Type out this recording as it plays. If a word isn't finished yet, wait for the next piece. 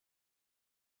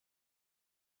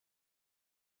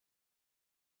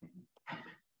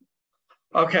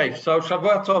Okay, so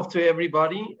Shavua Tov to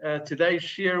everybody. Today's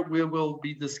shir, we will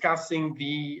be discussing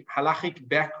the halachic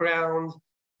background,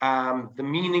 the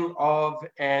meaning of,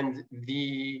 and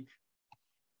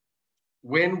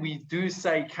when we do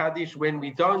say Kaddish, when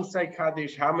we don't say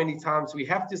Kaddish, how many times we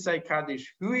have to say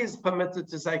Kaddish, who is permitted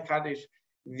to say Kaddish,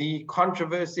 the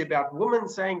controversy about women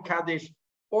saying Kaddish,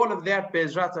 all of that,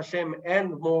 Be'ezrat Hashem,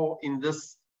 and more in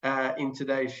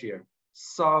today's shir.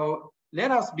 So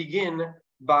let us begin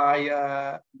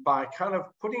by kind of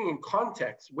putting in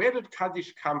context, where did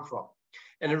Kaddish come from?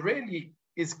 And it really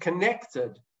is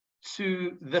connected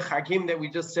to the Chagim that we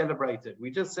just celebrated.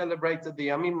 We just celebrated the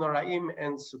Yamim Noraim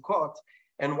and Sukkot,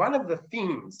 and one of the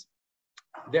themes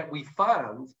that we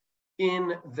found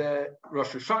in the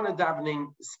Rosh Hashanah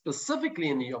davening, specifically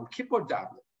in the Yom Kippur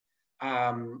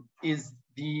davening, is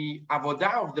the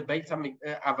avodah of the Beit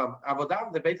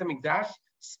HaMikdash,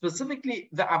 specifically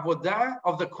the avodah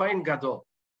of the Kohen Gadol.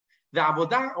 The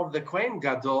avodah of the Kohen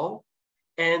Gadol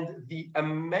and the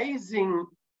amazing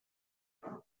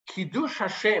Kiddush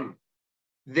Hashem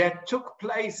that took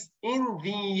place in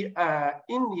the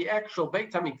actual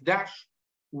Beit HaMikdash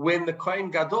when the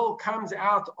Kohen Gadol comes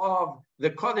out of the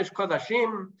Kodesh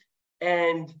Kodashim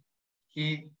and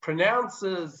he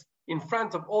pronounces in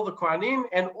front of all the Kohanim,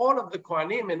 and all of the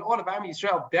Kohanim and all of Am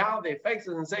Yisrael bow their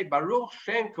faces and say, Baruch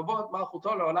Shem Kavod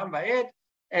Malchuto Le'olam Va'ed.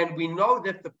 And we know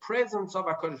that the presence of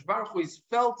HaKadosh Baruch Hu is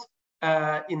felt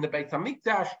in the Beit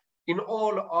HaMikdash, in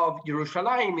all of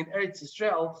Yerushalayim, in Eretz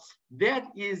Yisrael.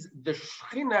 That is the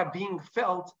Shechina being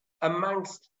felt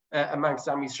amongst Am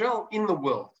Yisrael in the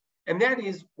world. And that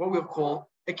is what we'll call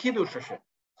a Kiddush Hashem.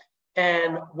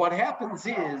 And what happens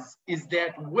is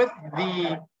that with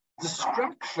the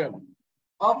destruction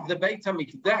of the Beit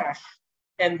HaMikdash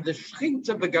and the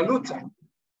Shechina Begaluta,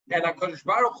 and HaKadosh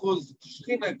Baruch Hu's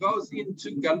Shechina goes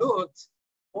into Galut,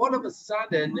 all of a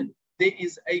sudden there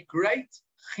is a great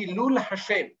Chilul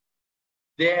Hashem.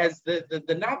 There's the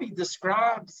Navi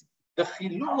describes the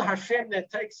Chilul Hashem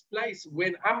that takes place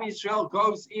when Am Yisrael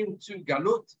goes into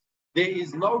Galut. There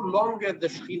is no longer the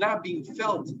Shechina being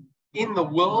felt in the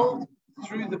world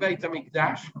through the Beit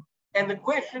HaMikdash. And the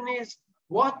question is,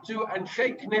 what do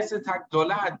Anshe Knesset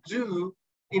HaGdolah do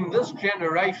in this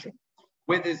generation?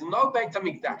 Where there's no Beit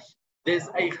HaMikdash, there's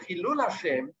a Chilul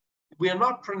Hashem, we are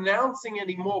not pronouncing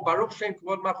anymore Baruch Shem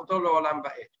Kavod Malchuto Le'olam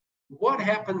Va'ed. What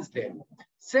happens then?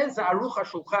 Says Aruch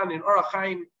HaShulchan in Orach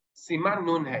Chaim Siman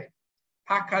Nun Hey,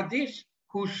 HaKaddish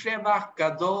hu shevach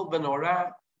gadol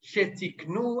v'norah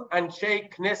shetiknu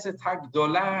anshe Knesset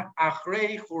HaGdolah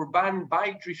achrei churban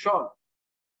Beit Rishon.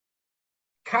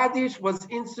 Kaddish was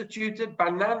instituted by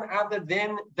none other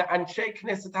than the Anshe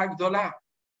Knesset HaGdolah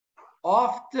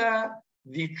after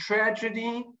the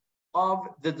tragedy of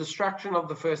the destruction of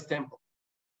the first temple.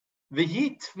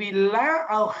 V'hi tfilah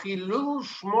al chilul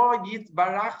shmo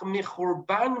yitbarach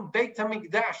mechurban Beit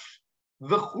HaMikdash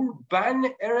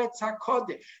v'churban Eretz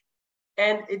HaKodesh.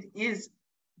 And it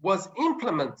was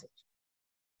implemented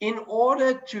in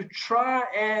order to try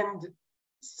and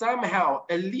somehow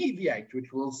alleviate,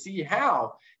 which we'll see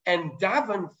how, and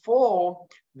daven for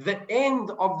the end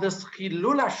of this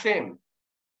Chilul Hashem,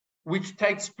 which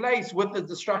takes place with the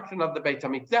destruction of the Beit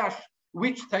HaMikdash,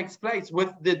 which takes place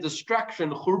with the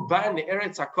destruction, Churban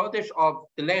Eretz HaKodesh, of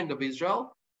the land of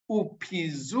Israel,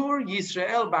 Upizur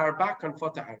Yisrael Ba'arba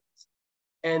Kanfot Haaretz,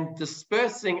 and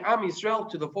dispersing Am Yisrael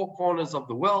to the four corners of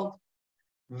the world.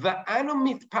 V'anu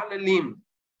mitpalelim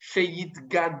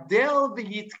sheyitgadel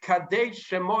v'yitkadesh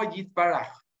shemo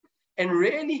yitbarach. And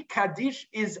really, Kaddish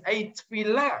is a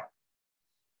tefillah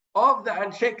of the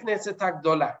Anshe Knesset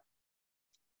HaGdolah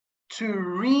to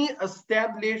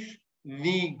re-establish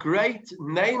the great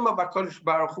name of HaKadosh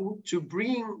Baruch Hu, to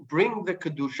bring the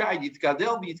Kedusha,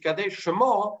 Yitgadel v'Yitkadesh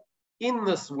Shemo, in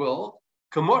this world,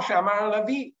 K'mo she'amar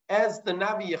Navi, as the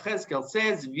Navi Yechezkel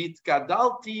says,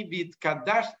 V'Yitgadalti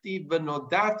v'Yitgadashti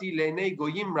v'Nodati le'nei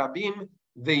goyim rabim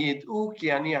v'yid'u ki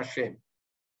ani Hashem.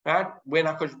 Right? When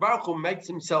HaKadosh Baruch Hu makes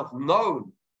himself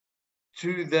known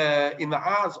in the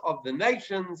eyes of the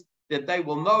nations, that they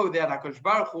will know that HaKadosh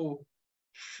Baruch Hu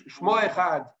Shmo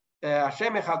Echad,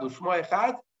 Hashem Echad, Shmo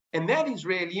Echad, and that is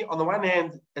really, on the one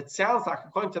hand, it sounds like,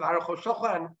 according to the Aruch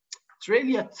HaShulchan, it's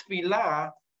really a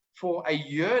tefillah for a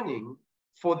yearning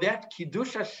for that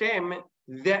Kiddush Hashem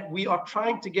that we are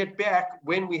trying to get back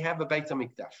when we have a Beit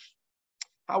HaMikdash.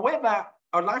 However,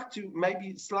 I'd like to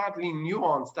maybe slightly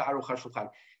nuance the Aruch HaShulchan.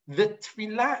 The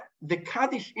tefillah, the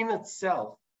Kaddish in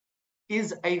itself,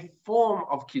 is a form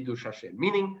of Kiddush Hashem,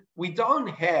 meaning we don't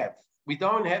have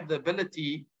the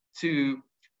ability to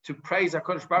praise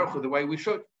HaKadosh Baruch Hu the way we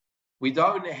should. We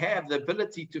don't have the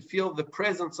ability to feel the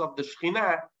presence of the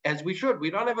Shekhinah as we should.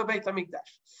 We don't have a Beit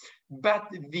HaMikdash. But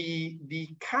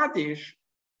the Kaddish,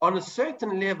 on a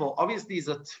certain level, obviously is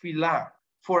a tefillah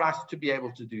for us to be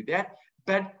able to do that,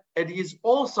 but it is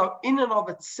also in and of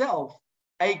itself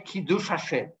a Kiddush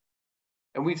Hashem.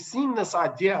 And we've seen this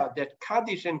idea that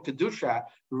Kaddish and Kedusha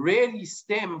really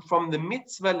stem from the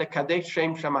mitzvah lekadesh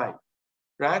Shem Shamayim,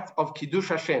 right? Of Kiddush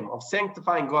Hashem, of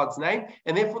sanctifying God's name.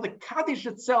 And therefore the Kaddish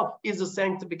itself is a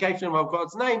sanctification of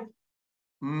God's name,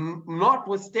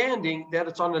 notwithstanding that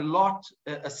it's on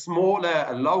a smaller,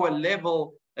 a lower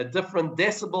level, a different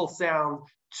decibel sound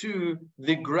to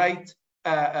the great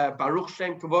Baruch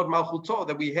Shem Kavod Malchuto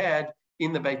that we had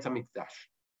in the Beit HaMikdash.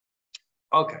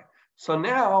 Okay. So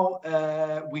now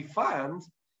we find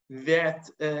that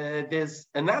there's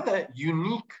another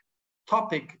unique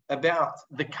topic about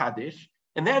the Kaddish,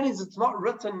 and that is it's not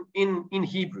written in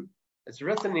Hebrew. It's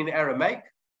written in Aramaic.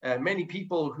 Many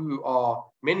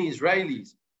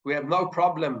Israelis who have no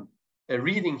problem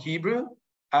reading Hebrew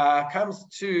comes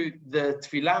to the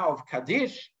Tefillah of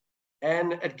Kaddish,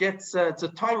 and it gets it's a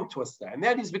tongue twister, and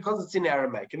that is because it's in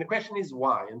Aramaic. And the question is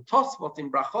why? And Tosfot in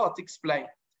Brachot explain.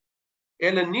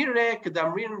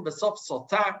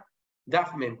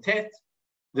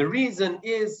 The reason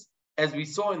is, as we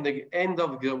saw in the end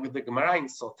of the Gemara in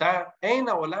Sotah,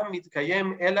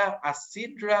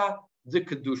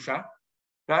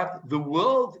 right? The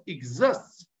world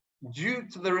exists due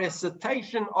to the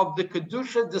recitation of the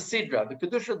Kedusha de Sidra. The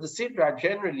Kedusha de Sidra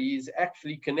generally is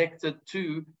actually connected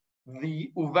to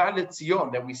the Uva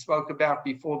Letzion that we spoke about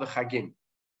before the Chagim.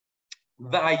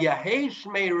 V'ayahesh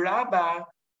me'raba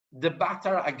the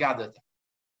Batar Agadat,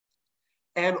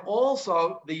 and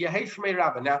also the Yehesh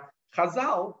Me'raba. Now,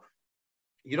 Chazal,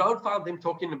 you don't find them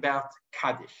talking about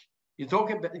Kaddish. You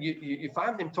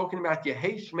find them talking about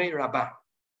Yehesh Me'raba.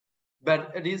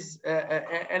 But it is,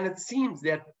 and it seems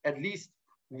that at least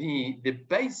the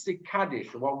basic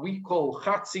Kaddish, what we call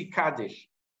Chatzi Kaddish,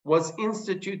 was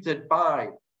instituted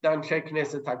by the Anshe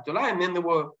Knesset HaGdolah, and then there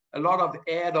were a lot of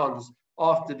add-ons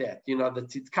after that, the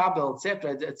Titkabel,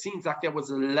 etc. It seems like there was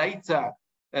a later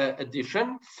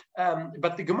addition.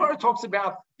 But the Gemara talks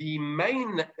about the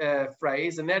main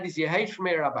phrase, and that is Yehesh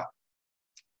Me'raba.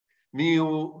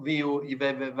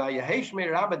 Yehesh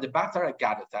Me'raba, the Batar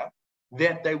Agadata,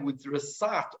 that they would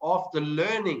recite after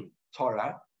learning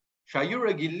Torah.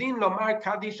 Shayura Gilin Lomar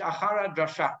Kaddish Achara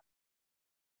Drasha.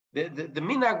 The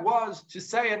minhag was to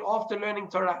say it after learning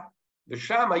Torah.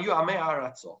 V'sham ayu amei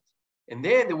haratzot. And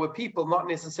there were people not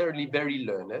necessarily very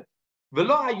learned. And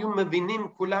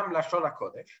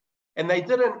they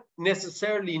didn't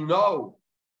necessarily know.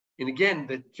 And again,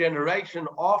 the generation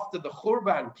after the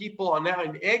Churban, people are now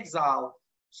in exile,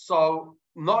 so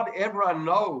not everyone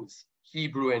knows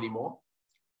Hebrew anymore.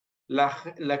 So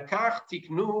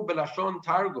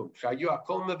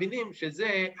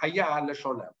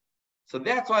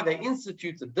that's why they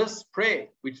instituted this prayer,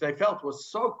 which they felt was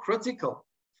so critical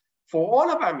for all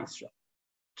of Am Yisrael.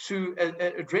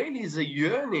 It really is a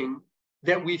yearning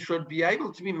that we should be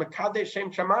able to be Mekadesh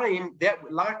Shem Shamayim, that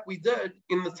like we did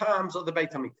in the times of the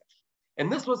Beit HaMikdash.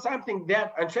 And this was something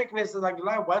that Anshe Knesset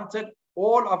HaGdolah wanted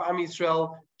all of Am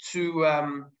Yisrael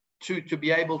to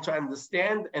be able to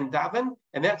understand and daven,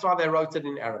 and that's why they wrote it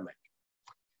in Aramaic.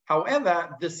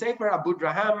 However, the Sefer Abu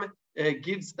Draham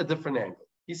gives a different angle.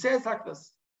 He says like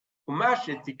this: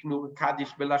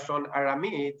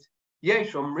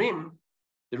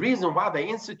 the reason why they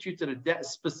instituted it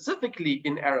specifically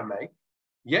in Aramaic,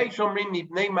 this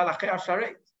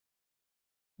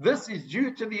is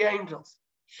due to the angels.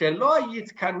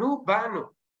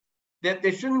 That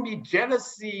there shouldn't be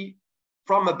jealousy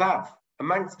from above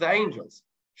amongst the angels.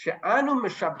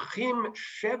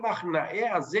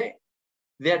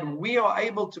 That we are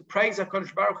able to praise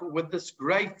HaKadosh Baruch Hu with this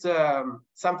great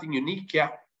something unique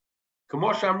here.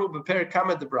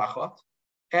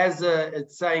 As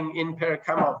it's saying in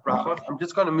Perakama of Brachot. I'm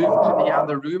just going to move to the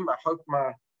other room. I hope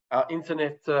my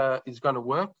internet is going to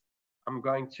work. I'm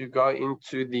going to go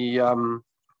into the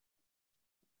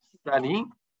study.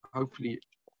 Hopefully,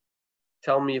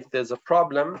 tell me if there's a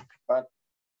problem. But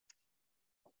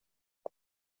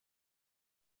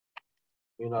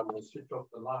I'm going to switch off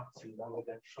the lights so you don't let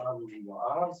that shine in your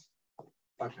eyes.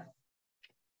 Okay.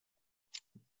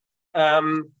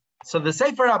 So the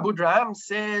Sefer Abu Draham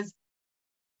says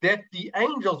that the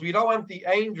angels, we don't want the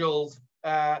angels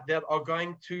that are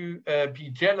going to be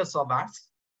jealous of us.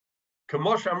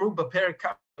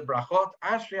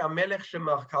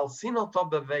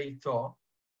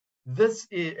 This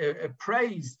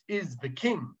praised is the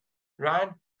king,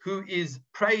 right? Who is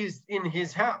praised in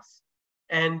his house.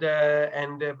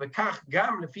 וכך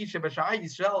גם לפי שבשעה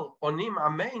ישראל עונים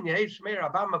אמן יהי שמי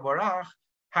רבה מבורך,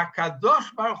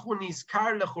 הקדוש ברוך הוא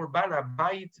נזכר לחורבן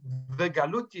הבית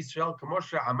וגלות ישראל כמו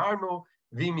שאמרנו,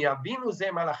 ואם יבינו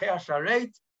זה מלאכי השרת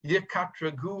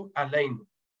יקטרגו עלינו.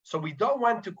 So we don't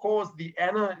want to cause the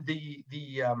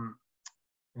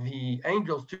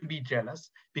angels to be jealous,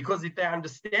 because if they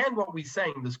understand what we're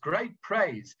saying, this great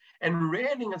praise, and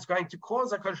really it's going to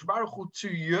cause HaKadosh Baruch Hu to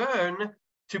yearn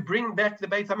to bring back the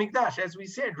Beit HaMikdash. As we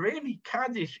said, really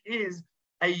Kaddish is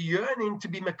a yearning to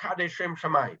be Mekadesh Shem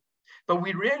Shamayim. But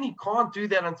we really can't do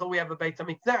that until we have a Beit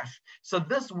HaMikdash. So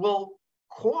this will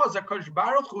cause HaKadosh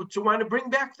Baruch Hu to want to bring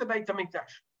back the Beit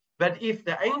HaMikdash. But if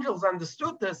the angels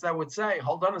understood this, they would say,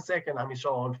 hold on a second, Am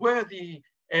Yisrael aren't worthy,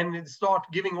 and start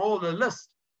giving all the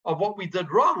list of what we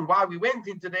did wrong, why we went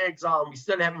into the exile, and we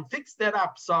still haven't fixed that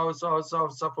up, so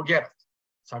forget it.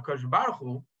 So HaKadosh Baruch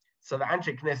Hu, so the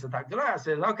Anshe Knesset HaGdolah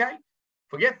says, okay,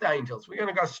 forget the angels. We're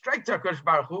going to go straight to HaKadosh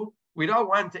Baruch Hu. We don't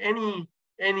want any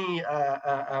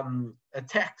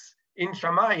attacks in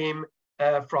Shamayim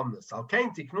from this.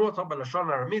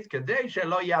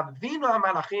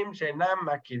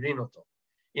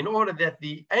 In order that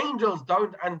the angels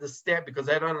don't understand, because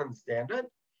they don't understand it,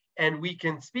 and we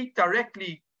can speak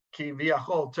directly to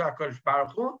HaKadosh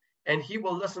Baruch Hu, and he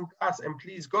will listen to us, and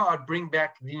please God, bring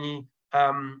back the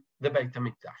Beit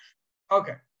HaMikdash.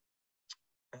 Okay.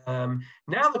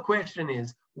 Now the question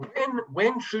is,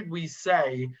 when should we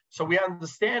say, so we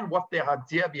understand what the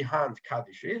idea behind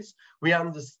Kaddish is, we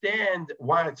understand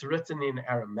why it's written in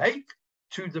Aramaic,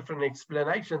 two different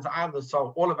explanations, either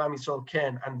so all of Am Yisrael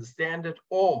can understand it,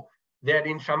 or that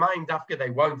in Shamayim Dafka they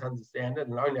won't understand it,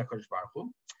 and only HaKadosh Baruch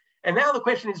Hu. And now the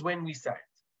question is when we say it.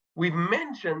 We've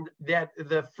mentioned that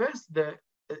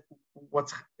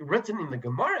what's written in the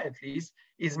Gemara at least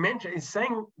is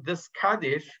saying this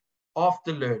Kaddish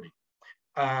after learning.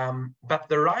 But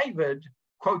the Raavad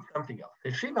quotes something else.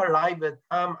 The Shiva Raavad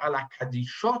ala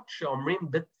Kadishot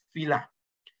she'omrim b'tfilah.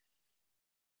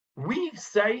 We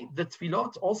say the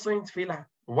tefillot also in tefillah.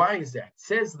 Why is that?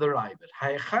 Says the Raavad.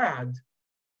 Ha'echad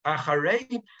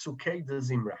acharei psukei de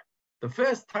zimra. The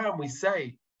first time we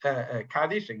say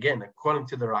Kaddish, again, according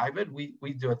to the Raavad,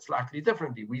 we do it slightly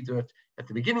differently. We do it at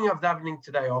the beginning of davening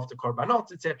today, after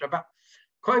korbanot, etc. But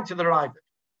according to the Raavad,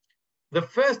 the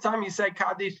first time you say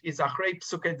Kaddish is Achrei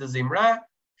Psukei de Zimra,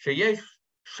 sheyesh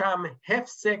sham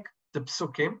hefsek de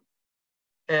psukim,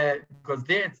 because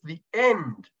that's the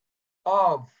end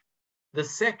of the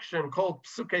section called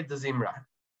Psukei de Zimra,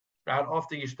 right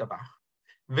after Yishtabach.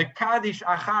 The Kaddish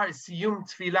achar siyum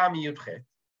tefillah miyudchet.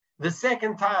 The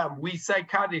second time we say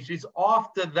Kaddish is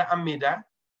after the Amidah,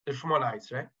 the Shmona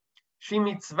Esrei. She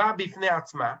mitzvah bifnei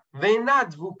atzma, ve'ena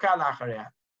dvuka la'achareh.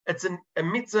 It's a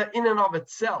mitzvah in and of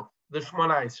itself, the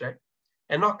Shmona Esrei,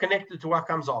 and not connected to what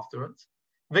comes afterwards.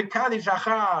 The Kaddish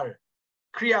achar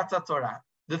kriyat HaTorah.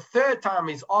 The third time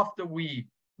is after we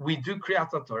do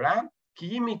kriyat HaTorah.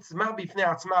 Ki mitzvah bifnei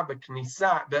atzma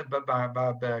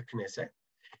b'knesset.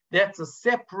 That's a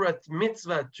separate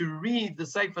mitzvah to read the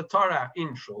Sefer Torah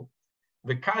in Shul.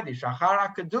 The Kaddish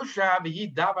achar kedusha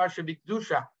v'hi davar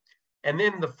shebikdusha. And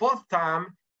then the fourth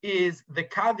time is the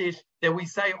Kaddish that we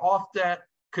say after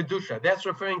Kedusha. That's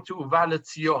referring to Uva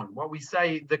L'Tzion. What we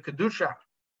say, the Kedusha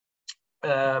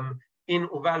in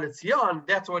Uva L'Tzion,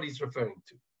 that's what he's referring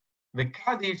to. The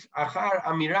Kaddish achar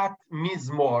amirat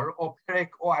mizmor, or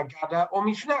perek, or agada, or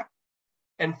mishnah.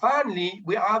 And finally,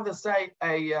 we either say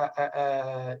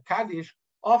a Kaddish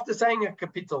after saying a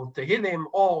kapitel, Tehillim,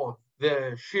 or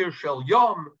the Shir Shel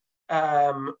Yom,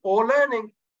 or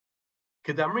learning.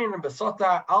 Because the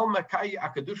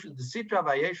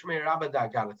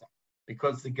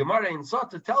Gemara in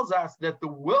Sota tells us that the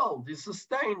world is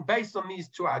sustained based on these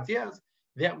two ideas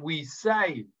that we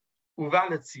say Uva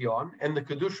L'Tzion and the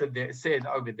Kedusha there said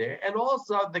over there, and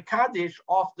also the Kaddish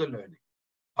after learning.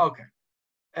 Okay.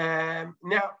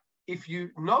 Now, if you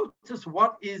notice,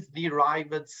 what is the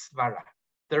Raavad Svara?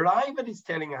 The Raavad is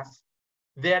telling us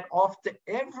that after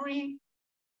every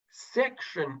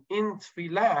section in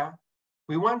Tfilah,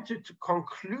 we wanted to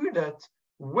conclude it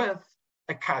with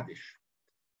a Kaddish.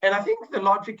 And I think the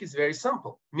logic is very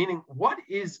simple, meaning what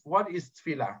is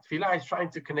Tfilah? Tfilah is trying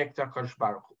to connect to HaKadosh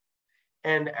Baruch Hu.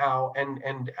 And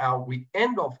we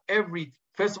end off every,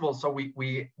 first of all, so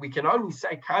we can only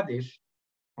say Kaddish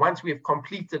once we have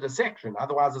completed a section.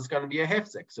 Otherwise, it's going to be a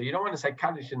hefsek. So you don't want to say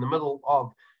Kaddish in the middle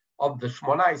of the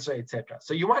Shmona Esrei, etc.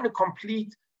 So you want to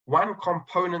complete one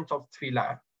component of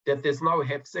Tfilah, that there's no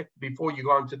hefsek before you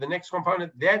go on to the next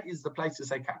component. That is the place to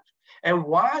say Kaddish. And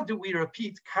why do we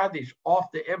repeat Kaddish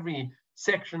after every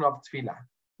section of Tfilah?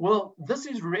 Well, this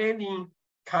is really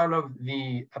kind of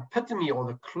the epitome or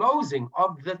the closing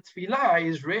of the tefillah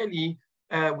is really,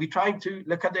 we're trying to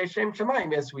L'Kadesh Shem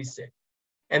Shemaim, as we said.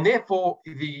 And therefore,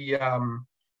 the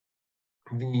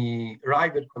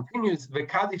Ravid continues,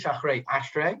 V'Kadish Achrei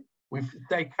Ashrei, we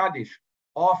say Kaddish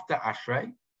after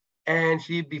Ashrei, and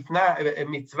she bifna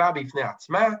mitzvah bifnei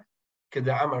atzma,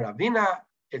 keda'amar Ravina,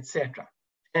 etc.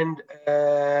 And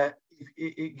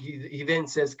he then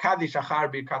says Kaddish Achar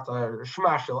Birkat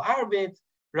Shema Shel Arvit,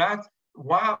 right?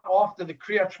 Why after the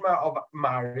Kriyat Shema of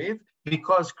Mariv?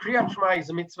 Because Kriyat Shema is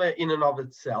a mitzvah in and of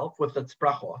itself with its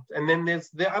brachot, and then there's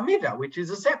the Amida, which is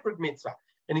a separate mitzvah.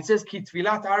 And he says Ki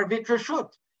Tfilat Arvit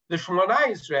Reshut. The Shmoneh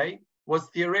Esrei was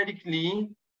theoretically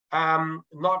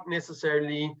not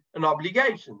necessarily an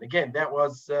obligation. Again, that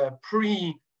was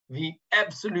pre the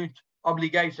absolute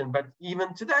obligation, but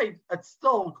even today, it's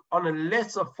still on a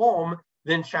lesser form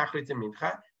than Shachrit and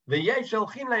Mincha.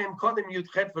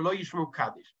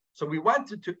 So we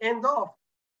wanted to end off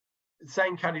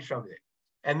saying Kaddish over there.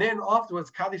 And then afterwards,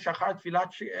 Kaddish Achar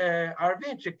Tfilat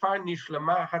Arvit, Shekfar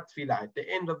Nishlama HaTfilah, at the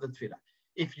end of the Tfilah.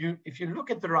 If you look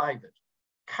at the Ravid,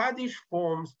 Kaddish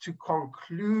forms to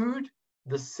conclude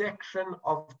the section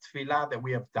of Tfilah that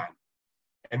we have done.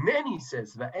 And then he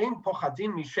says, that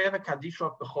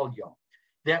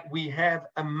we have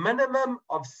a minimum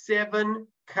of 7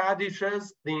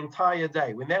 Kaddishes the entire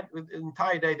day. When that the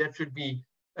entire day, that should be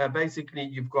basically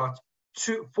you've got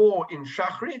 4 in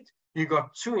Shachrit, you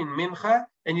got 2 in Mincha,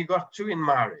 and you got 2 in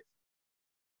Mariv.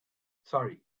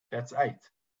 Sorry, that's 8.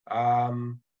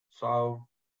 So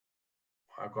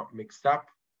I got mixed up.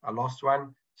 I lost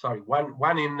one. Sorry,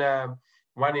 one in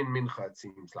Mincha, it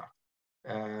seems like,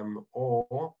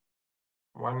 or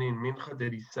one in Mincha.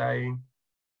 Did he say?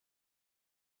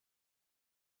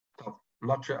 I'm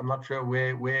not sure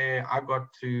where I got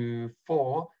to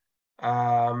 4.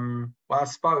 Well, I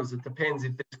suppose it depends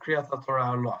if there's Kriyat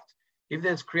HaTorah or not. If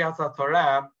there's Kriyat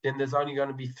HaTorah, then there's only going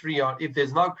to be 3. If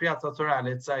there's no Kriyat HaTorah,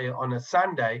 let's say on a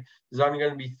Sunday, there's only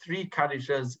going to be 3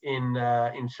 Kaddishes in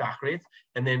Shachrit,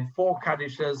 and then 4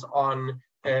 Kaddishes on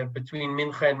between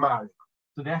Mincha and Mariv.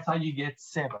 So that's how you get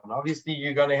 7. Obviously,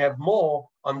 you're going to have more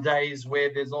on days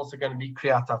where there's also going to be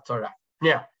Kriyat HaTorah.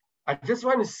 Now, I just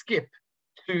want to skip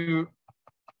to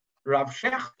Rav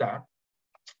Shechter.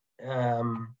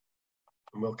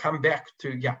 We'll come back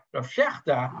to, Rav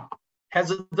Shechter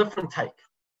has a different take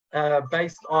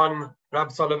based on Rav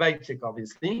Soloveitchik,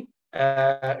 obviously.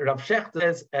 Rav Shechter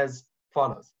says as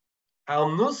follows.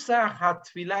 Al-Nusach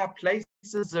HaTfilah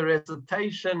places the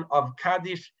recitation of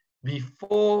Kaddish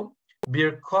before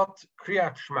Birkot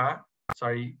Kriyat Shema,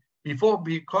 before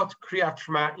Birkot Kriyat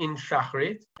Shema in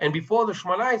Shachrit, and before the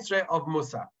Shmoneh Esrei of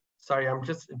Musaf. Sorry, I'm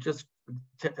just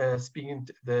speaking,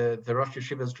 the Rosh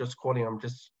Yeshiva is just calling, I'm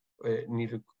just need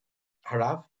to,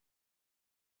 Harav?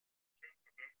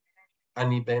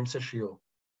 Ani be'emtza shiur.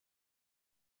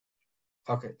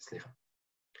 Okay,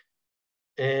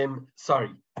 slicha.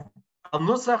 Sorry.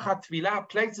 Al-Nusach HaTfilah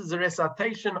places the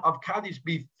recitation of Kaddish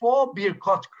before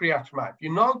Birkot Kriyat Shema. If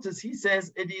you notice, he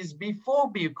says it is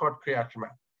before Birkot Kriyat Shema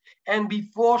and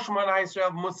before Shmoneh Esrei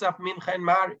of Musaf, Mincha, and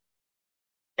Mariv.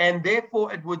 And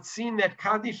therefore, it would seem that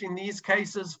Kaddish in these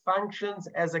cases functions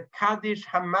as a Kaddish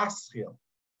Hamaschil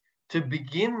to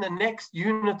begin the next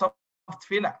unit of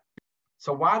Tfilah.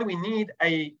 So why do we need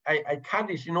a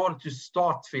Kaddish in order to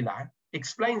start Tfilah?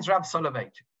 Explains Rav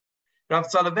Soloveitchik. Rav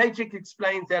Soloveitchik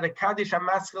explains that a Kaddish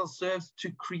HaMaschil serves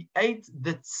to create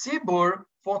the tzibur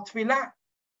for Tfilah.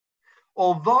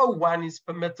 Although one is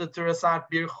permitted to recite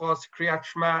Birchos, Kriyat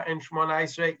Shema, and Shmoneh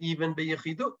Esrei even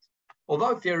b'yechidut.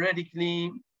 Although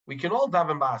theoretically, we can all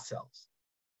daven by ourselves.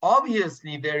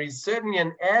 Obviously, there is certainly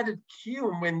an added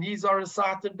kiyum when these are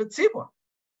recited b'tzibur,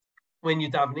 when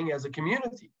you're davening as a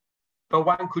community. But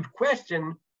one could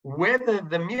question whether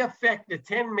the mere fact that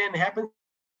 10 men happen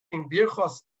in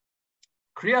Birchos,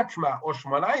 Kriyat Shema, or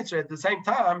Shmoneh Esrei at the same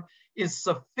time is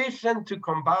sufficient to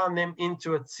combine them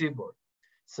into a tzibur,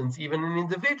 since even an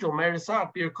individual may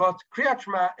recite Birkot, Kriyat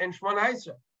Shema, and Shmoneh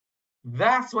Esrei.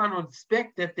 Thus, one would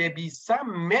expect that there be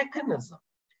some mechanism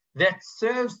that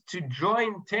serves to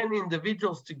join 10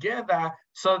 individuals together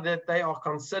so that they are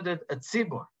considered a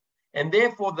tzibur. And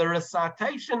therefore, the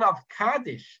recitation of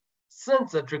Kaddish,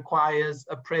 since it requires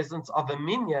a presence of a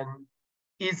minyan,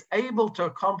 is able to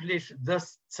accomplish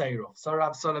this tzeiruch. So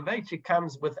Rav Soloveitchik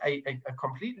comes with a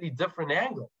completely different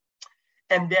angle.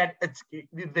 And that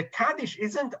the Kaddish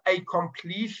isn't a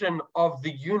completion of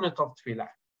the unit of Tfilah.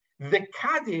 The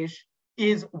Kaddish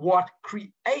is what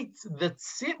creates the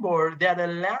tzibur that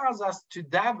allows us to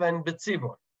daven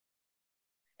b'tzibur.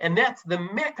 And that's the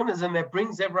mechanism that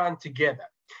brings everyone together.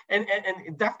 And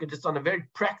Dafka, just on a very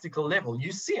practical level,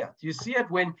 you see it. You see it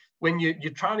when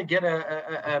you're trying to get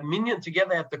a minyan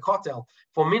together at the kotel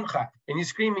for mincha, and you're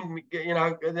screaming, and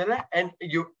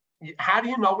how do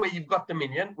you know where you've got the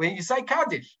minyan? When you say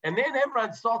Kaddish, and then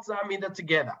everyone starts the Amidah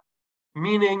together.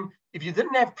 Meaning, if you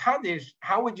didn't have Kaddish,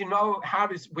 how would you know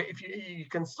if you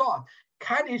can start?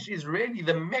 Kaddish is really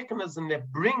the mechanism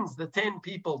that brings the 10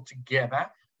 people together.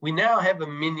 We now have a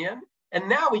minyan, and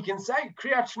now we can say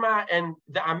Kriyat Shema and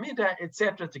the Amidah,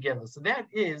 etc. together. So that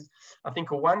is, I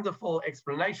think, a wonderful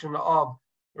explanation of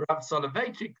Rav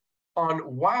Soloveitchik on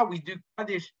why we do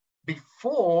Kaddish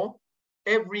before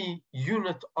every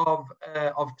unit of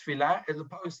tefillah, as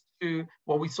opposed to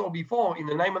what we saw before in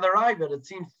the name of the Raavad. It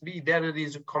seems to be that it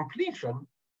is a completion,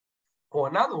 or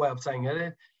another way of saying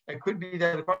it, it could be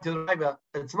that according to the Raavad,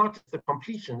 it's not just the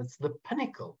completion, it's the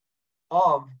pinnacle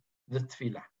of the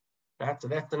tefillah. Right? So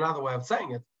that's another way of saying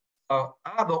it. So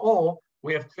either or,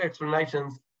 we have two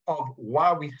explanations of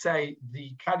why we say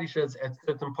the Kaddishes at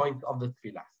certain points of the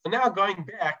tefillah. So now I'm going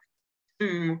back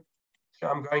to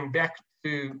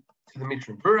the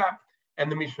Mishnah Berurah, and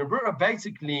the Mishnah Berurah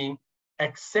basically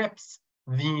accepts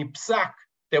the psak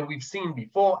that we've seen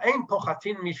before. Ein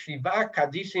pochatin mishiva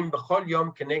kadishim b'chol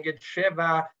yom keneged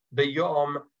sheva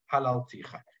b'yom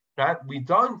halalticha. Right? We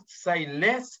don't say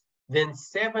less than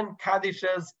 7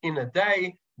 kaddishes in a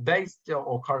day, based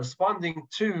or corresponding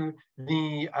to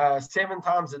the 7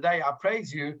 times a day I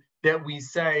praise you that we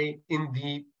say in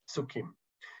the psukim.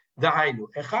 Dahainu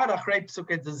echad achrei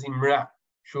psuket zimra.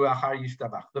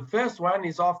 The first one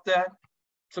is after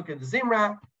Psuket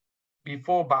Zimra,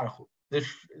 before Baruch Hu. The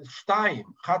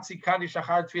Shtayim, Chatzi Kaddish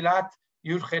Achar Tfilat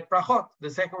Yud-Chet Brachot.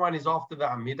 The second one is after the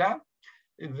Amidah.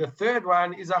 The third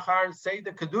one is Achar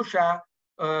Seder Kedusha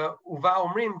Uva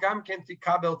Omrim Gam Ken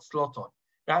Tikabel Tzloton.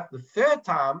 Right? The third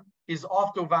time is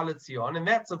after Uva Letzion, and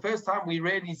that's the first time we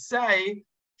really say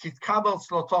Tikabel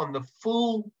Tzloton, the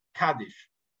full Kaddish.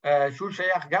 And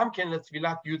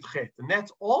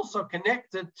that's also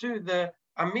connected to the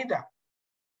Amidah.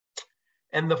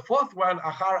 And the fourth one,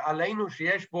 Achar Aleinu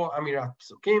Sheyesh Bo Amirat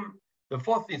Psukim. The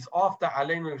fourth is after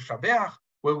Aleinu Shabeach,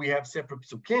 where we have separate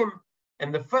Psukim.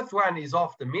 And the fifth one is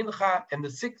after Mincha. And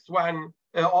the sixth one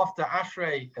after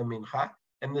Ashrei Mincha.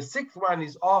 And the sixth one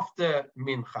is after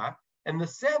Mincha. And the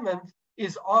seventh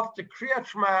is after Kriyat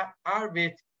Shema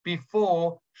Arvit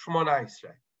before Shmona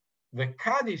Esrei. The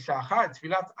Kaddish Achar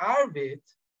Tfilat Arvit.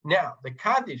 Now the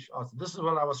Kaddish. Also, this is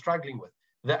what I was struggling with.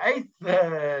 The eighth.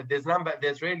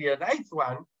 There's really an eighth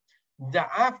one. The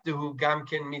Afterhu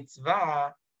Gamken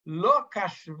Mitzvah Lo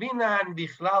Kashvinan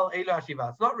Bichlal Elo Hashiva.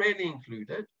 It's not really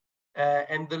included,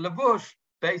 and the Levush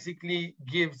basically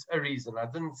gives a reason. I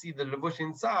didn't see the Levush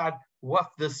inside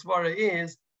what the svara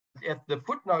is. At the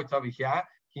footnote over here,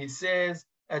 he says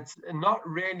it's not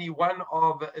really one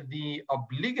of the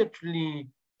obligatory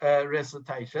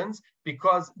recitations,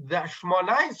 because the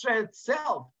Shmona Esrei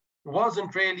itself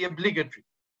wasn't really obligatory.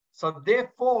 So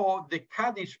therefore, the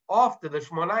Kaddish after the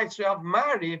Shmona Esrei of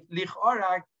Mariv,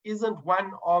 Lichora, isn't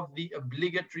one of the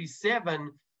obligatory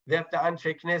 7 that the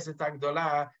Anshe Knesset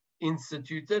Agdolah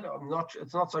instituted.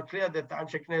 It's not so clear that the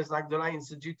Anshe Knesset Agdolah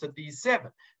instituted these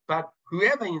 7, but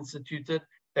whoever instituted,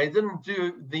 they didn't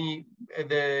do the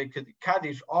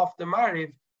Kaddish after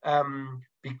Mariv,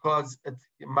 because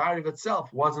Mariv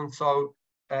itself wasn't so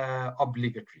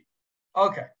obligatory.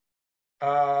 Okay.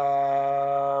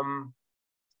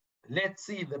 Let's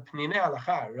see, the Pninei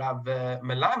Halacha, Rav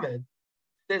Melamed,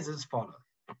 says as follows.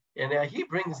 And he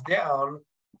brings down,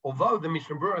 although the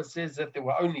Mishnah Berurah says that there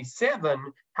were only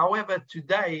 7, however,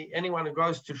 today, anyone who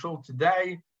goes to Shul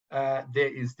today, there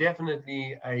is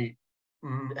definitely a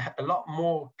lot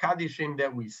more Kaddishim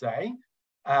that we say.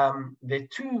 There are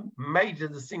 2 major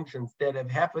distinctions that have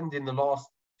happened in the last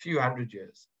few hundred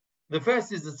years. The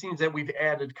first is, it seems that we've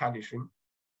added Kaddishim,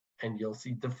 and you'll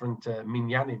see different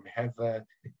minyanim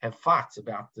have fights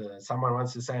about someone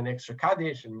wants to say an extra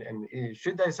Kaddish, and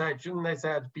should they say it, shouldn't they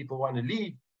say it? People want to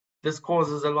leave. This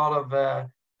causes a lot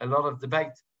of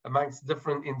debate amongst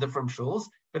different shuls.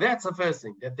 But that's the first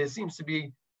thing, that there seems to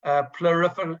be a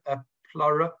proliferation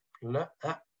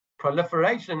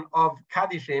of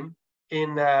Kaddishim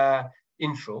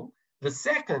in shul. The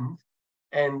second,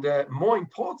 and more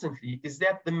importantly, is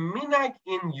that the minhag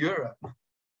in Europe,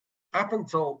 up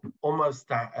until almost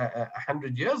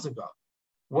 100 years ago,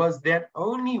 was that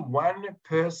only one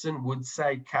person would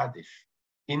say Kaddish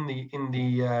in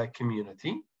the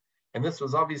community. And this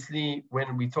was obviously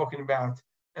when we're talking about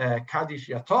Kaddish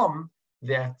Yatom,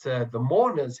 that the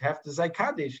mourners have to say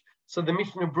Kaddish. So the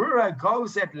Mishnah Berurah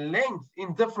goes at length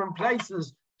in different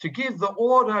places to give the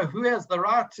order who has the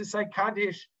right to say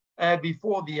Kaddish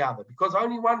before the other, because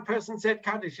only one person said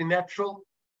Kaddish in that shul.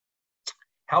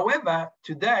 However,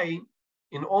 today,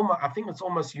 I think it's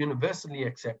almost universally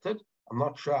accepted. I'm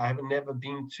not sure. I haven't never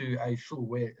been to a shul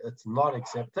where it's not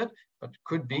accepted, but it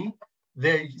could be.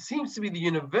 There seems to be the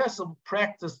universal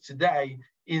practice today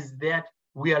is that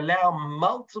we allow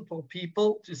multiple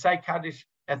people to say Kaddish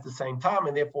at the same time,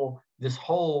 and therefore this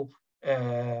whole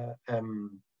having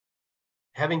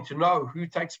to know who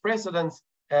takes precedence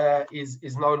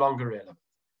is no longer relevant.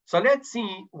 So let's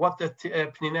see what the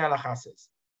Pninei Halacha says.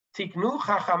 Tiknu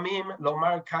Chachamim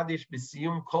lomar Kaddish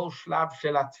b'siyum kol shlav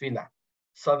shel hatfilah.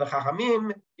 So the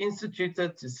Chachamim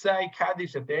instituted to say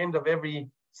Kaddish at the end of every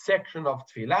section of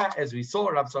Tfilah. As we saw,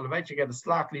 Rav Soloveitchik had a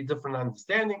slightly different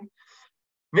understanding.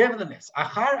 Nevertheless,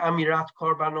 Achar Amirat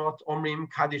Korbanot Omrim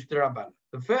Kaddish D'Rabbanan.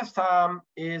 The first time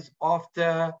is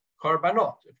after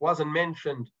Korbanot. It wasn't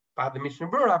mentioned by the Mishnah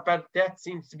Berurah, but that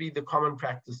seems to be the common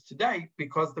practice today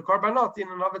because the Korbanot in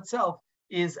and of itself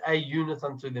is a unit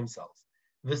unto themselves.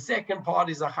 The second part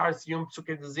is Achar Siyum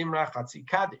Psukei Zimra Chatzi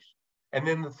Kaddish. And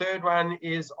then the third one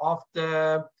is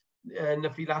after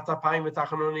Nefilat Apayim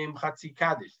V'Tachanunim Chatzi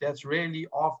Kaddish. That's really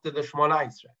after the Shmona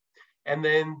Esrei. And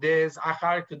then there's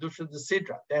Achar Kedusha de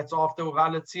Sidra. That's after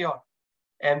Uvalet Zion.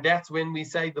 And that's when we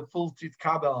say the full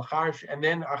Titkabel Achar. And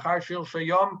then Achar Shil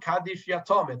Shayom Kaddish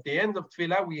Yatom. At the end of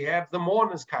Tfilah, we have the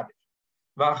mourner's Kaddish.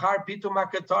 V'Achar Pitum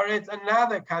HaKetoret,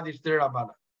 another Kaddish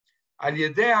D'Rabbanan. Al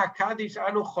Yedei HaKaddish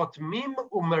Anu Chotmim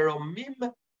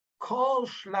Umeromim Kol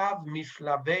Shlav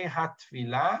Mishlavei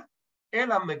HaTfilah El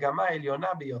HaMegama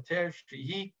Elyona Biyoter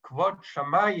Shehi Kvod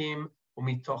Shamayim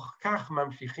Umitoch Kach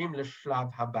Mamshichim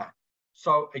L'Shlav Haba.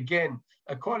 So again,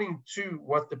 according to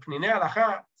what the Pninei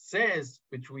Halacha says,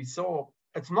 which we saw,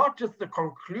 it's not just the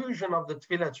conclusion of the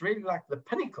tefillah, it's really like the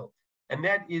pinnacle, and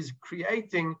that is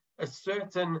creating a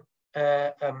certain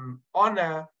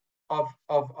honor of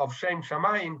Shem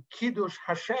Shamayim, Kiddush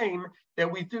Hashem,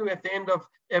 that we do at the end of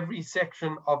every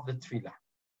section of the tefillah.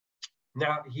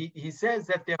 Now, he says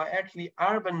that there are actually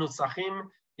Arba Nusachim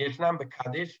Yeshnam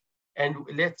B'Kaddish, and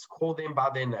let's call them by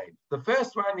their name. The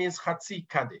first one is Chatzi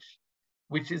Kaddish,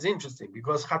 which is interesting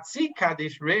because Chatzi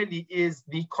Kaddish really is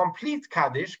the complete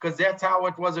Kaddish because that's how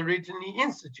it was originally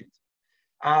instituted.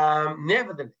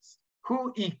 Nevertheless,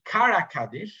 Hu Ikara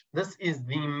Kaddish, this is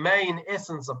the main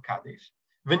essence of Kaddish.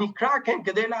 Not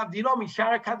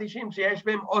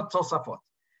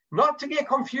to get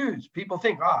confused. People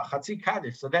think, Chatzi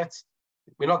Kaddish, so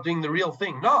we're not doing the real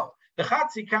thing. No, the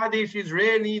Chatzi Kaddish is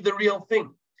really the real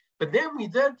thing. But then we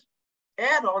did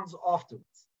add-ons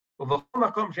afterwards. But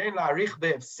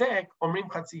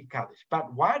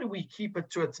why do we keep it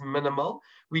to its minimal?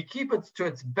 We keep it to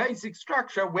its basic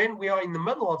structure when we are in the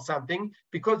middle of something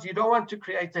because you don't want to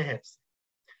create a hefsek.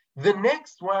 The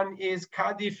next one is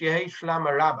Kaddish Yehei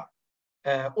Shlama Rabba,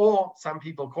 or some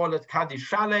people call it Kaddish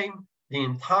Shalem, the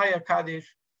entire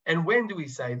Kaddish. And when do we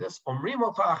say this? Omrim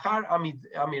oto achar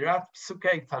amirat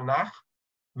psukei Tanach,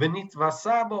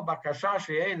 v'nitvasa bo bakasha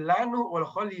sheyeh lanu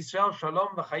ulchol Yisrael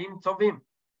shalom v'chaim tovim.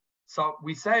 So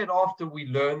we say it after we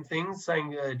learn things,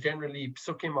 saying generally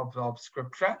psukim of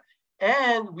scripture,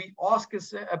 and we ask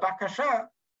us a bakasha.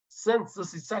 Since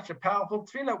this is such a powerful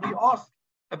tefillah, we ask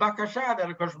a bakasha that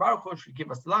HaKadosh Baruch Hu should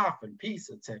give us life and peace,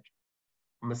 etc.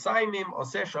 Mesayimim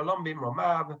oseh shalom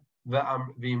b'imromav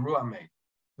v'imru amen.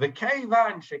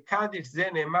 V'keivan shekadish ze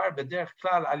ne'emar b'derech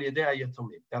klal al yedei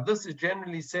hayatomim. Now this is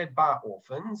generally said by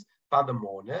orphans, by the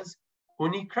mourners.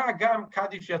 Unikra gam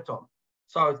Kaddish Yatom.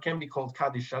 So it can be called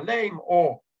Kaddish Shalem,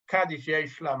 or Kaddish Yehei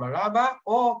Shlama Rabba,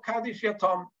 or Kaddish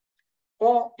Yatom,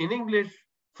 or in English,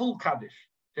 full Kaddish.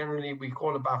 Generally, we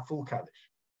call it by full Kaddish.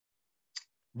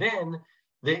 Then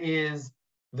there is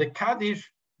the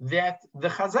Kaddish that the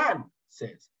Chazan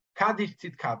says, Kaddish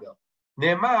Titkabel.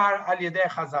 Ne'emar al yedei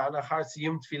Chazan achar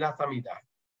siyum tfilat amidah.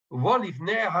 Uvo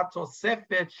livnei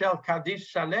hatosefet shel Kaddish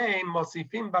Shalem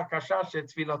mosifim bakasha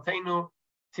shetfilotenu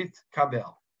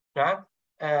titkabel. Right?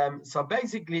 So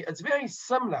basically, it's very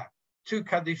similar to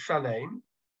Kaddish Shalem,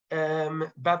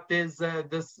 but there's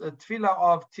this tefillah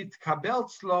of Titkabel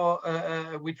Tzlo,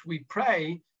 which we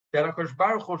pray that HaKadosh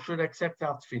Baruch Hu should accept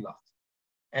our tefillah.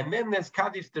 And then there's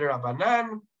Kaddish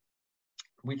D'Rabbanan,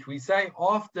 which we say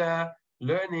after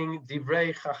learning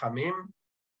Divrei Chachamim,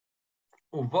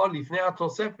 Uvo Lifnei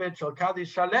HaTosefet Shel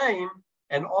Kaddish Shalem,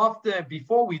 and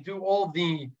before we do all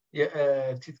the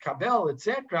Titkabel,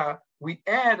 etc., we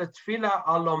add a tefillah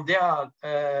al lomdei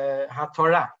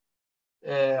haTorah,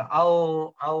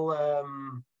 al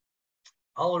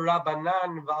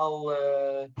Rabbanan, al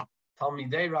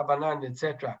Talmidei Rabbanan,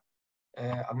 etc.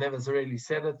 I've never really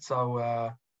said it, so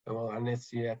Well,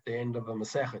 unless you're at the end of a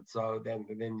Masechet, so then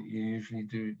you usually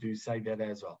do say that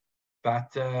as well.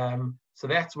 But so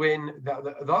that's when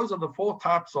those are the 4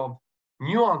 types of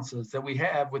nuances that we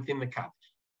have within the Kaddish.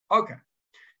 Okay,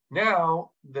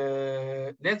 now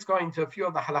let's go into a few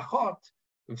of the halachot.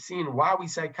 We've seen why we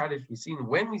say Kaddish. We've seen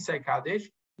when we say Kaddish.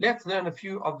 Let's learn a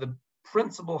few of the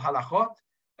principal halachot.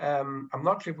 I'm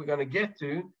not sure if we're going to get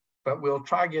to, but we'll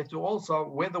try to get to also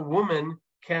whether women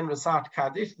can recite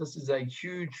Kaddish. This is a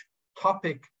huge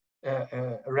topic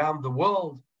around the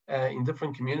world in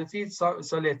different communities. So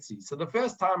let's see. So the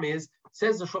first time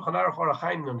says the Shulchan Aruch Orach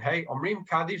Chaim Nun Hey, Omrim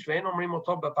Kaddish ve'en Omrim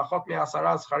Oto b'pachot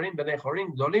me'asara zcharim b'nei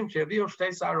chorim gdolim she'eviu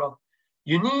shtei sarot.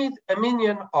 You need a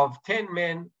minyan of 10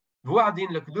 men. We know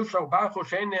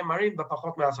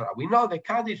that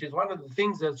Kaddish is one of the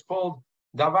things that's called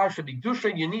Davar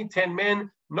Shebikdusha. You need 10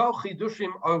 men, no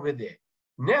chidushim over there.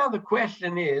 Now the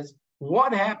question is,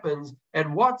 what happens? At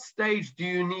what stage do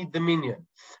you need the minyan?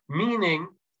 Meaning,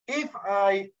 if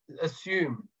I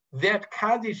assume that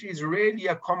Kaddish is really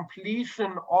a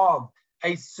completion of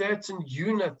a certain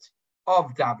unit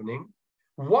of davening,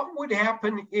 what would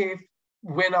happen if,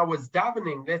 when I was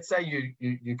davening, let's say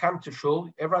you come to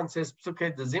shul, everyone says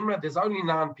Psukei de Zimra, there's only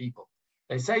 9 people.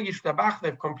 They say Yishtabach,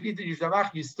 they've completed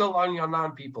Yishtabach, you still only are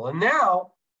 9 people. And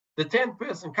now the 10th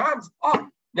person comes,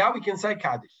 now we can say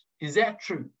Kaddish. Is that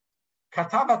true?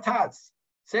 Katav Taz,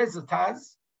 says the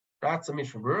Taz, that's a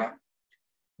Mishnah Berurah,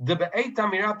 the Be'et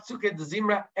Amira Psukei de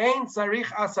Zimra, Ein Tzarich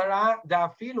Asara,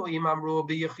 Da'afilu Imamru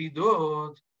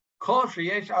B'Yechidut, Kol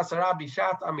Sheyesh Asara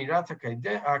Bishat Amirat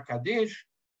HaKaddish,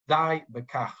 Die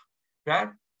bekach, right?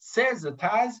 Says the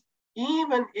Taz,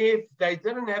 even if they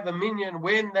didn't have a minyan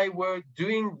when they were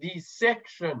doing the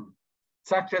section,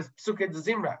 such as Psukei de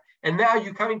Zimra, and now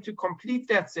you're coming to complete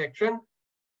that section,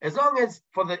 as long as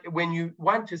when you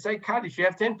want to say Kaddish, you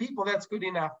have 10 people, that's good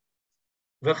enough.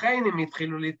 You did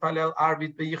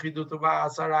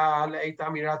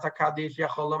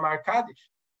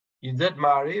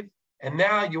Mariv, and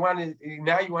now you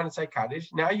want to say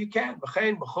Kaddish. Now you can.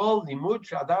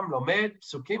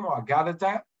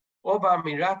 או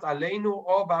באמירת עלינו,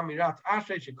 או באמירת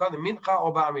אשרי שקודם מנחה,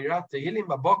 או באמירת תהילים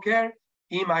בבוקר,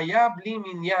 אם היה בלי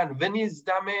מניין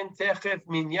ונזדמן תכף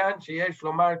מניין שיש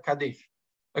לומר קדיש.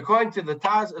 According to the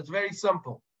Taz, it's very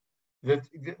simple.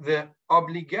 The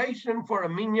obligation for a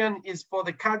minyan is for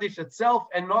the Kaddish itself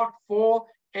and not for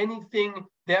anything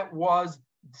that was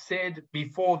said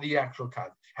before the actual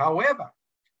Kaddish. However,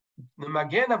 the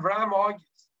Magen Avraham argues,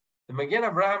 the Magen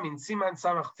Avraham in Siman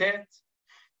Samach Tet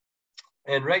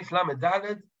and Reish Lamed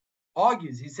Daled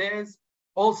argues, he says,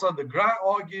 also the Gra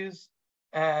argues,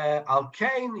 Al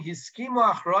Kain Hiskimu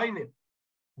Achroinim,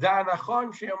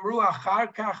 Da'anachon she'amru achar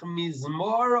kach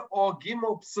mizmor or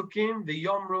gimel psukim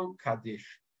v'yomru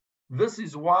kaddish. This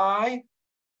is why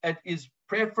it is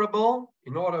preferable,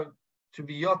 in order to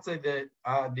be yotze the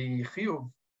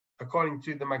chiyuv, according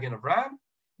to the Magen Avraham,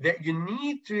 that you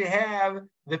need to have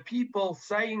the people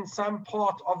saying some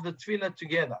part of the tefillah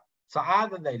together. So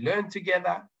either they learn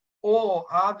together, or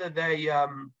either they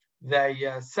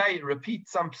repeat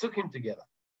some psukim together.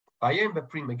 Vayem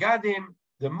b'pri megadim,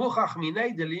 the muchach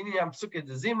minei de linyan psukei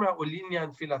de zimra u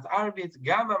linyan filat arvit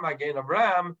gama Magen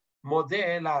Avraham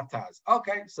modeh la'ataz.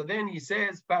 Okay, so then he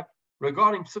says, but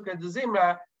regarding psukei de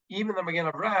zimra, even the Magen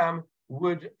Avraham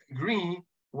would agree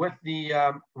with the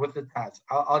Taz.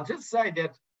 I'll just say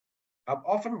that I've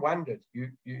often wondered,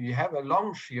 you have a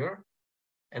long shir,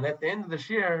 and at the end of the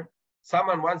shir,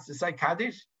 someone wants to say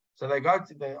Kaddish, so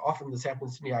often this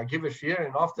happens to me, I give a shir,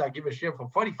 and after I give a shir for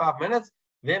 45 minutes,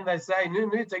 then they say, no,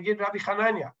 to get Rabbi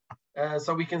Hanania,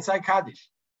 so we can say Kaddish.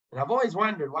 And I've always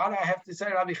wondered, why do I have to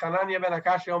say Rabbi Hanania ben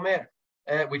Akashi Omer,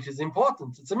 which is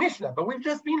important. It's a Mishnah, but we've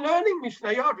just been learning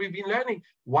Mishnayot. We've been learning.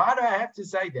 Why do I have to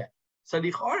say that? So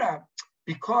Lichora,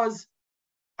 because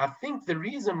I think the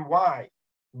reason why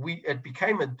it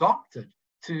became adopted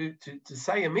to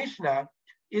say a Mishnah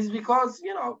is because,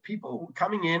 people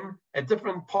coming in at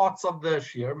different parts of the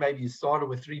shir. Maybe you started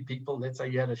with 3 people. Let's say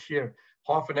you had a shir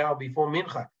half an hour before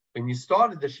Mincha. When you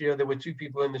started the shir, there were 2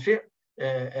 people in the shir.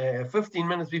 15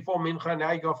 minutes before Mincha,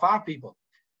 now you got 5 people.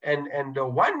 And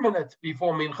 1 minute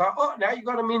before Mincha, now you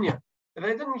got a minyan. And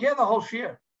they didn't hear the whole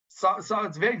shir. So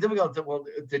it's very difficult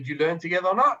did you learn together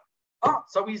or not?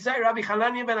 So we say Rabbi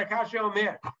Hanania ben Akashi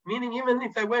Omer, meaning even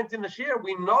if they weren't in the shir,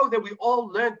 we know that we all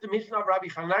learned the Mishnah of Rabbi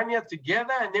Hanania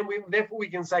together, and then therefore we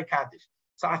can say Kaddish.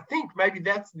 So I think maybe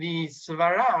that's the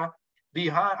svara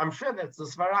behind. I'm sure that's the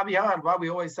svara behind why we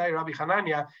always say Rabbi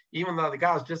Hanania, even though the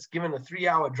guy's just given a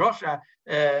 3-hour drosha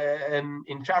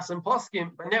in Chas and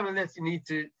Poskim, but nevertheless you need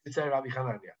to say Rabbi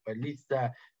Hanania. But at least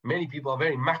many people are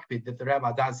very makbid that the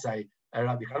rabbi does say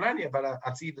Rabbi Hanania, but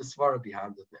I see the svara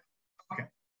behind it now. Okay.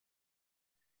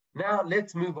 Now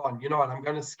let's move on. You know what? I'm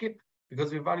going to skip,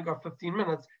 because we've only got 15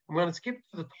 minutes. I'm going to skip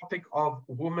to the topic of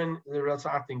women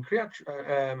reciting Kaddish,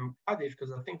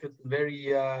 because I think it's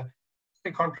very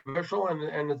controversial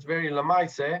and it's very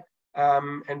lamaise,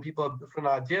 and people have different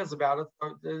ideas about it.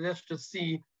 So let's just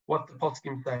see what the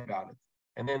poskim say about it,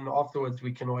 and then afterwards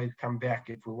we can always come back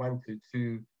if we want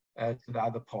to the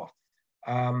other part.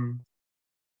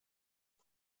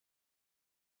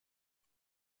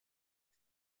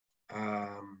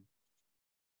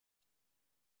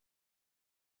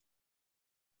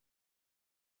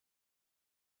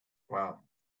 Wow,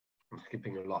 I'm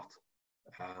skipping a lot.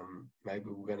 Maybe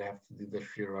we're going to have to do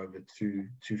this year over two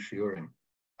shiurim.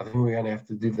 I think we're going to have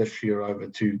to do this year over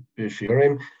two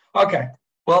shiurim. Okay,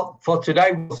 well, for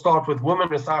today, we'll start with women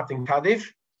reciting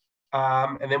Kaddish,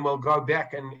 and then we'll go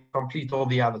back and complete all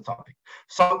the other topics.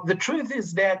 So the truth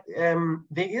is that there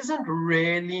isn't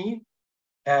really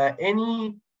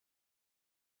any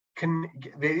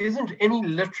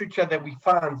literature that we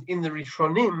find in the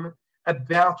Rishonim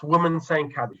about women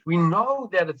saying Kaddish. We know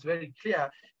that it's very clear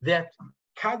that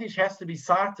Kaddish has to be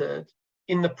cited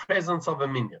in the presence of a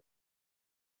minyan.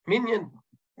 Minyan,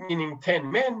 meaning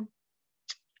 10 men,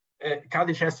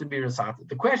 Kaddish has to be recited.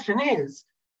 The question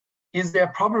is there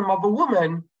a problem of a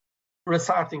woman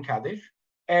reciting Kaddish?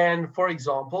 And for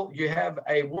example, you have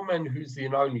a woman who's the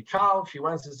only child, she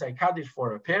wants to say Kaddish for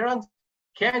her parents.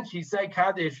 Can she say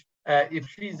Kaddish if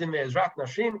she's in the Ezrat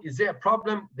Nashim? Is there a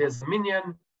problem? There's a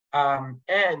minyan.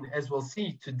 And as we'll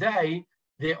see today,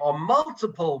 there are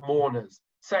multiple mourners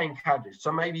saying Kaddish.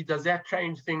 So maybe does that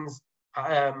change things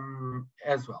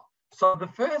as well? So the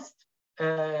first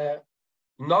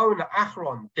known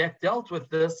Achron that dealt with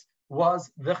this was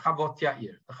the Chavot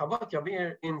Yair. The Chavot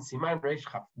Yair in Siman Reish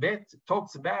Chaf Bet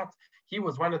talks about, he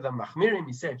was one of the Machmirim.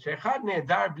 He said, Shechad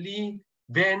ne'edar bli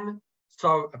ben,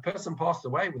 so a person passed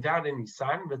away without any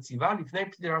son, v'tziva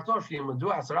lifnei p'tirato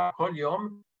sheyimadu asara kol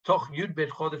yom toch yud bet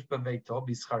chodesh beveito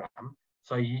b'scharam.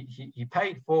 So he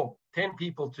paid for 10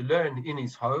 people to learn in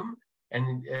his home,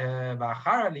 and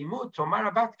v'achar limud tomar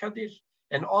abat Kaddish.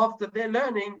 And after their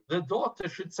learning, the daughter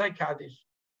should say Kaddish.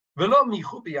 And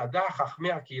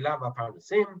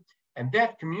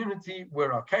that community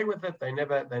were okay with it. They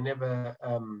never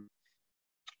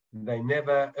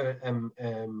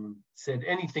said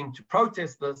anything to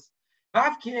protest this.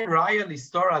 But now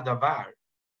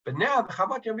the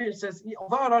Chabad Yavir says,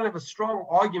 although I don't have a strong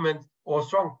argument or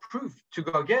strong proof to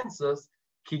go against this,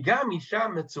 we said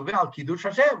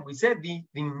the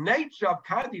nature of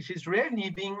Kaddish is really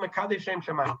being Mekadesh Shem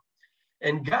Shemayim.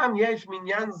 And Gam Yesh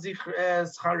Minyan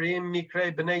Scharim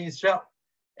Mikre Bnei Yisrael.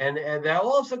 And they're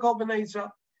also called Bnei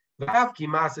Yisrael.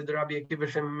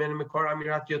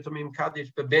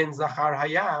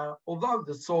 Although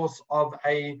the source of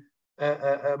a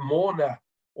mourner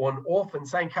or an orphan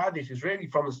saying Kaddish is really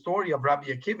from the story of Rabbi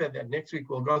Akiva, that next week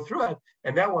we'll go through it,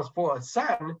 and that was for a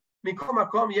son. In the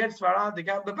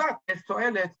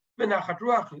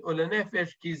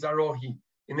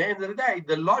end of the day,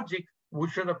 the logic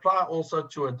should apply also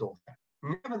to a daughter.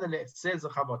 Nevertheless, says the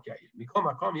Chavot Yair,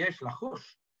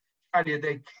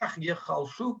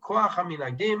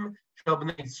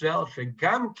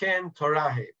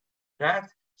 right?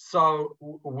 So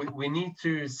we need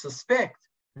to suspect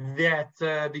that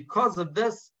because of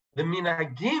this, the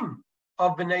minhagim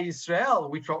of Bnei Yisrael,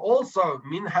 which are also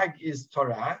minhag is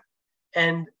Torah,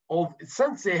 and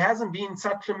since there hasn't been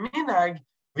such a minhag,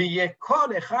 we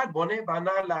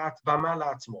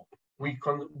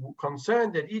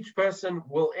concerned that each person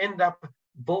will end up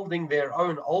building their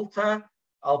own altar,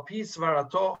 and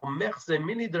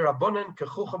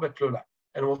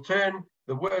will turn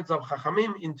the words of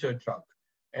Chachamim into a joke.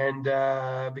 And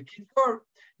the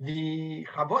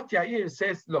Chavot Yair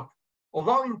says, look,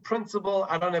 although in principle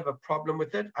I don't have a problem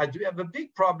with it, I do have a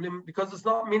big problem because it's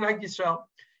not Minhag Yisrael.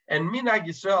 And Minhag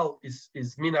Yisrael is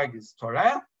Minhag is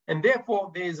Torah, and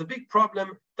therefore there is a big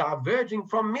problem diverging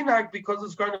from Minhag because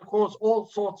it's going to cause all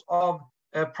sorts of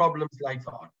problems later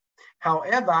on.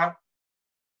 However,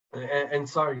 and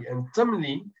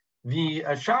similarly, the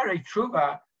Sharei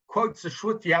Tshuva quotes the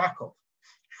Shvut Yaakov.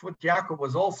 Shvut Yaakov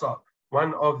was also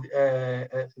one of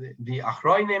the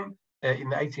Achronim in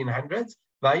the 1800s.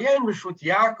 Vayen Shvut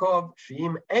Yaakov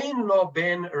she'im ein lo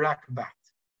ben rak bat.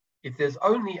 If there's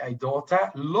only a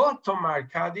daughter, lo tomar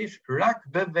Kaddish rak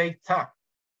beveita.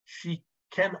 She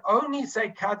can only say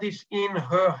Kaddish in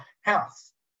her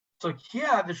house. So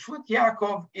here, the Shvut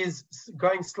Yaakov is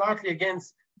going slightly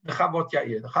against the Chavot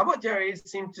Yair. The Chavot Yair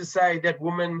seem to say that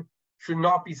women should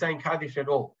not be saying Kaddish at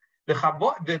all.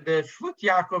 The Shvut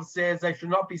Yaakov says they should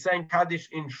not be saying Kaddish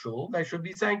in Shul. They should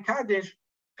be saying Kaddish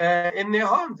in their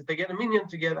homes if they get a minyan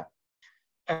together.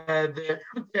 The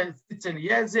Shvut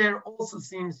Eliezer also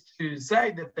seems to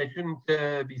say that they shouldn't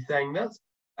be saying this.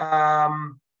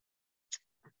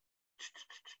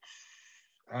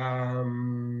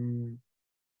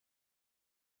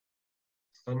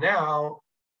 So now,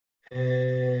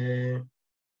 he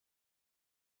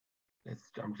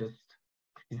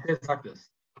says like this.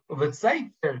 But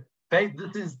Sefer,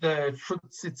 this is the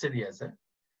Shut Eliezer.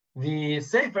 The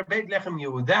Sefer Beit Lechem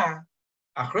Yehuda,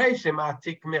 Achrei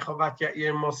Shematik Mechovat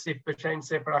Yair Mosif B'Shem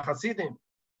Sefer HaChasidim.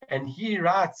 And he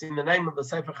writes in the name of the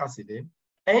Sefer Chasidim,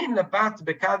 Ein lebat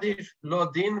bekadish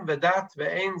lo din v'dat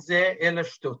ve'ein ze ele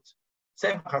shtut.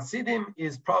 Sefer Chasidim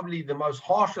is probably the most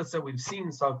harshest that we've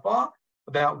seen so far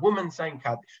about women saying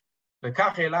Kaddish.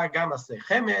 V'kach ela gam Sdei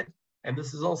Chemed, and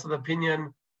this is also the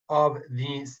opinion of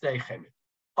the Sdei Chemed.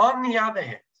 On the other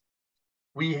hand,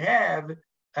 we have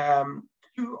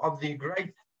two of the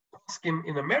great poskim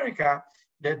in America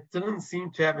that didn't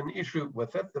seem to have an issue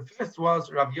with it. The first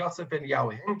was Rav Yosef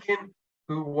Eliyahu Henkin,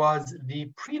 who was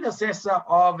the predecessor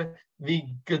of the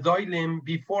Gedolim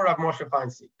before Rav Moshe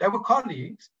Feinstein. They were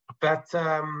colleagues, but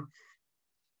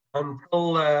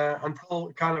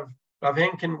until kind of Rav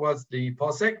Henkin was the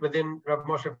posek, but then Rav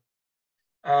Moshe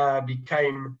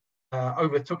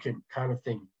overtook him, kind of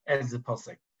thing, as the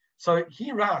posek. So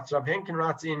he writes, Rav Henkin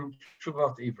writes in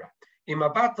Shuvot Ivra,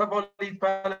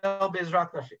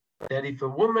 that if a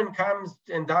woman comes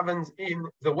and davens in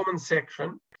the woman's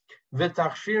section,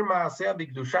 v'tachshir ma'aseh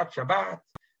b'kedushat Shabbat,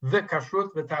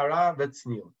 v'kashrut v'tara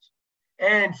v'tzniut,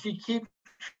 and she keeps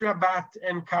Shabbat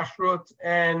and kashrut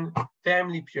and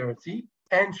family purity,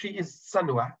 and she is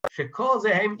sanua, shekol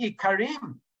zehem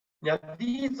ikarim. Now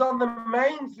these are the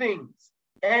main things.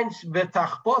 And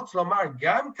v'tachpot lomar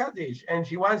gam kaddish, and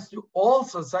she wants to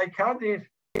also say kaddish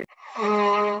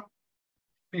b'fnei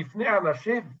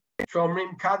anashim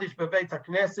shomrim kaddish b'beit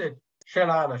hakneset shel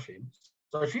anashim.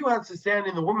 So she wants to stand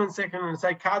in the women's section and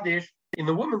say kaddish in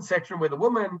the women's section where the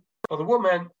woman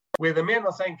where the men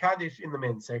are saying kaddish in the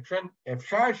men's section.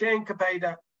 Efshar she'en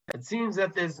kapeda. It seems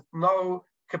that there's no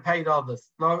kapeda of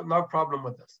this, no problem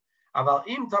with this. אבל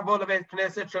אם תבוא לבית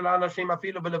כנסת של האנשים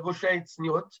אפילו בלבושי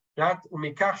צניעות,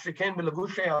 ומכך שכן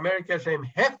בלבושי אמריקה שהם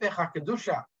הפך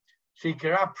הקדושה,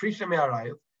 שיקרא פרישה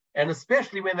מהרעיל, and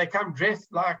especially when they come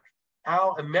dressed like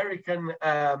our American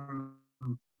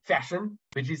fashion,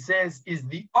 which he says is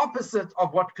the opposite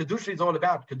of what Kedusha is all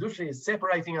about. Kedusha is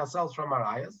separating ourselves from our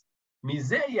ayahs.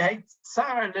 Mizeh yehei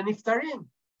tsar leniftarim.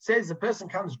 Says the person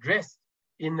comes dressed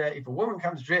if a woman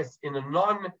comes dressed in a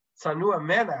non-tsanua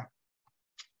manner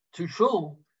to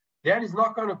shul, that is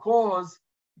not going to cause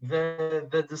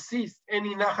the deceased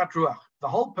any nachat ruach. The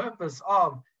whole purpose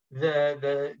of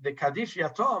the Kaddish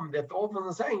Yatom that the orphans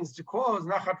are saying is to cause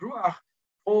nachat ruach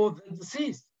for the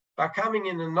deceased. By coming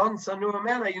in a non-sanua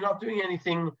manner, you're not doing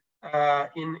anything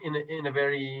in a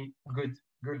very good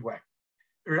way.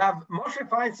 Rav Moshe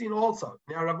Feinstein also.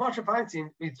 Now, Rav Moshe Feinstein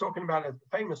is talking about a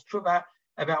famous tshuva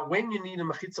about when you need a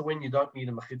mechitza, when you don't need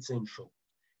a mechitza in shul.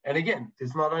 And again,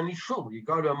 it's not only shul. You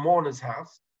go to a mourner's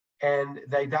house and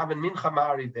they daven mincha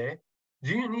ma'ariv there.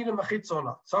 Do you need a mechitza or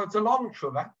not? So it's a long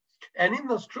tshuva. And in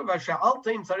this tshuva,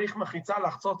 sha'alteim tzarich mechitza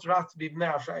lachtzot ratz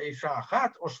b'bnei isha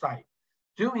achat or shtayim.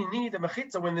 Do we need a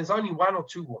mechitza when there's only one or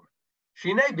two women?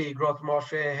 Shinei beigrot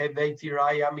Moshe heveiti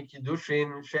raya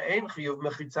mikidushin she'en chiyuv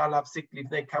mechitza lafsik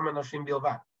lifnei kama nashim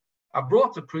bilvad. I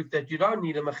brought the proof that you don't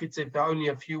need a mechitza if there are only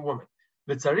a few women.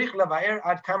 But you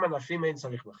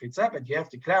have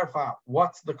to clarify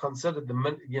what's considered the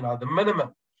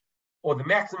minimum or the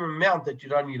maximum amount that you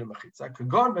don't need a mechitza.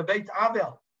 Kagon bebeit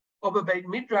Avel or bebeit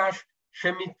Midrash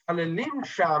shemitpalelim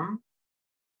sham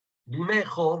b'mei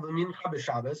chol v'mincha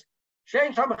b'Shabbos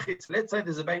she'en sham mechitza. Let's say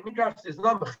there's a beit Midrash, there's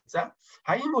no mechitza.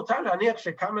 Ha'im mutar laniach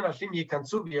shekama nashim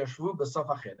yikansu v'yashvu b'sof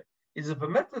hacheder. Is it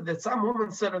permitted that some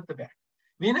women sit at the back?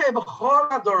 V'nei b'chol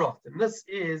hadorot, and this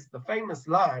is the famous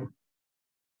line.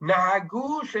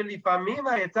 נהגו שלפעמים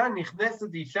הייתה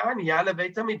נכנסת אישה ענייה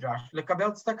לבית המדרש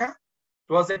לקבל צדקה.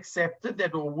 It was accepted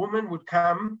that a woman would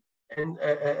come, and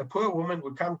a poor woman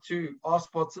would come to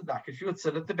ask for tzedakah. She would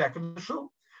sit at the back of the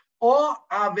shul. Or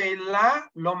avela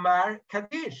lomar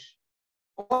kaddish,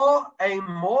 or a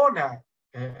mourner,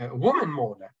 a woman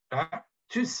mourner,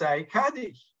 to say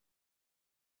kaddish.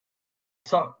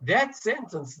 So that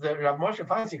sentence, the Rav Moshe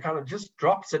Feinstein kind of just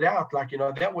drops it out, like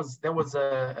that was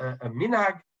a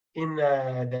minhag in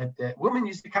that women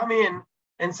used to come in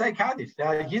and say Kaddish.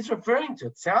 Now he's referring to,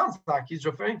 it sounds like he's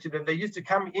referring to that they used to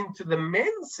come into the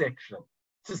men's section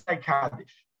to say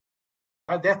Kaddish.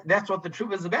 That's what the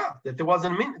truth is about. That there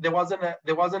wasn't a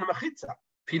mechitza.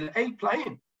 Pilei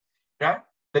playing, right?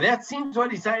 But that seems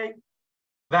what he's saying.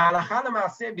 וההלכה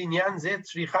למעשה בעניין זה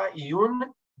צריכה עיון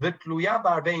ותלויה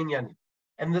בהרבה עניינים.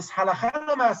 And this halacha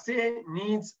l'maaseh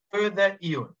needs further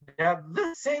iyun. Now,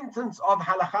 this sentence of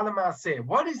halacha l'maaseh,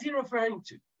 what is he referring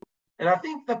to? And I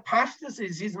think the pashtus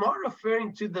is he's not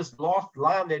referring to this last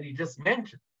line that he just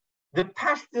mentioned. The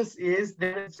pashtus is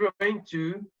that it's referring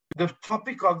to the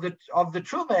topic of the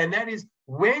tshuva, and that is,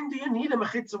 when do you need a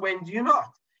mechitza, when do you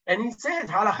not? And he says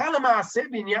halacha l'maaseh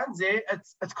binyan zeh,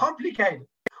 it's complicated.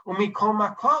 ומכל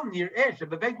מקום נראה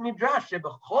שבבית מדרש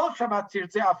שבכל שבת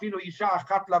תרצה אפילו אישה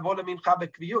אחת לבוא למנחה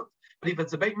בקביעות. But if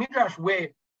it's a beit midrash where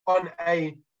on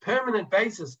a permanent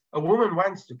basis a woman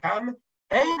wants to come,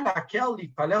 אין להקל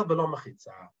להתפלל בלא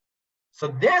מחיצה. So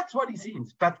that's what he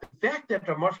seems. But the fact that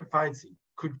Rav Moshe Feinstein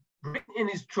could bring in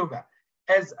his tshuva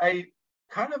as a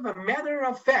kind of a matter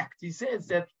of fact, he says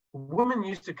that women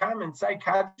used to come and say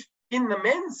Kaddish in the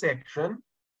men's section,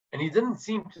 and he didn't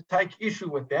seem to take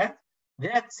issue with that.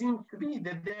 That seems to be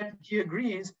that he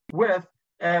agrees with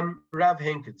Rav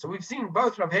Henkin. So we've seen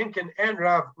both Rav Henkin and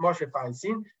Rav Moshe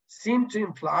Feinstein seem to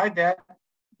imply that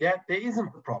there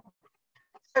isn't a problem.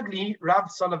 Thirdly, Rav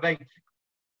Soloveitchik.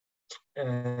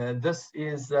 This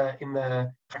is in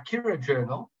the Hakira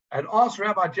journal. I'd asked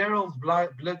Rabbi Gerald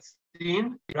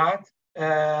Blitzstein, right,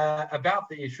 about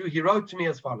the issue. He wrote to me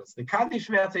as follows. The Kaddish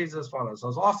matter is as follows. I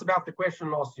was asked about the question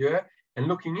last year, and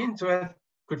looking into it,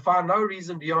 could find no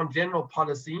reason beyond general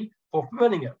policy for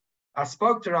permitting it. I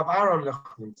spoke to Rav Aaron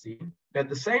Lichtenstein, who had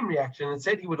the same reaction, and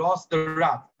said he would ask the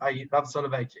Rav, i.e. Rav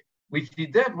Soloveitchik, which he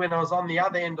did when I was on the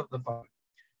other end of the phone.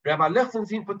 Rabbi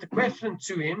Lichtenstein put the question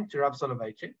to him, to Rav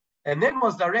Soloveitchik, and then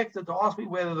was directed to ask me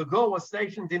whether the girl was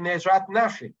stationed in Ezrat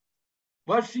Nashim.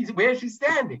 Where is she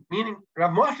standing? Meaning,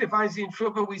 Rav Moshe Feinstein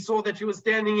Shuvah, we saw that she was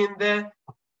standing in the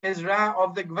Ezra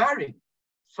of the Gvarim.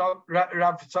 So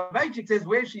Rav Soloveitchik says,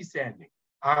 where is she standing?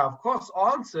 I, of course,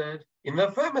 answered in the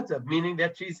affirmative, meaning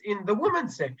that she's in the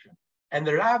women's section. And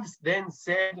the Ravs then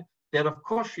said that, of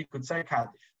course, she could say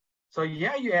Kaddish. So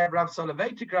here you have Rav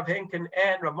Soloveitchik, Rav Henkin,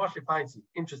 and Rav Moshe Feinstein.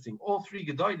 Interesting. All three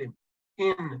Gedolim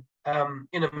in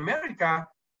America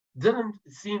didn't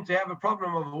seem to have a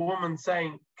problem of a woman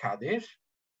saying Kaddish.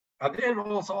 I then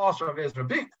also asked Rav Ezra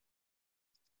Bick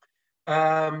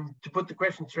to put the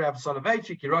question to Rav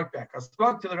Soloveitchik. He wrote back, I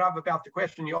spoke to the Rav about the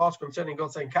question you asked concerning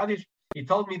God saying Kaddish. He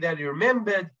told me that he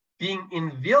remembered being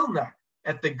in Vilna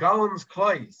at the Gaon's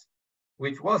Klois,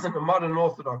 which wasn't a modern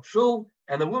Orthodox shul,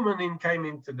 and a woman came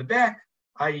into the back,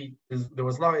 i.e. there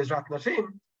was no Ezrat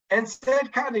Nashim, and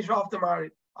said Kaddish after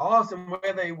marriage. I asked him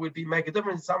whether it would make a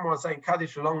difference if someone was saying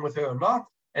Kaddish along with her or not,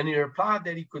 and he replied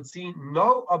that he could see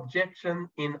no objection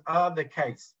in either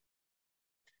case.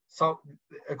 So,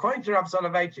 according to Rav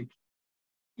Soloveitchik,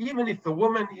 even if the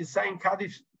woman is saying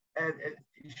Kaddish,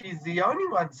 she's the only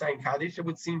one saying Kaddish, it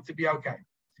would seem to be okay.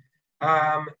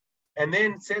 And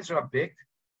then says Rav Bick,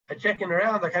 checking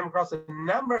around, I came across a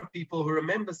number of people who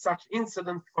remember such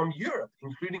incidents from Europe,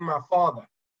 including my father,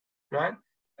 right?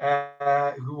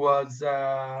 Who was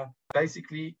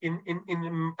basically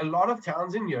in a lot of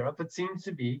towns in Europe, it seems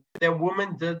to be that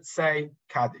women did say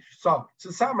Kaddish. So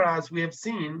to summarize, we have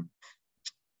seen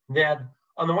that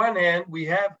on the one hand, we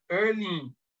have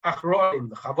early Achronim,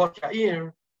 the Chavot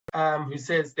Yair, who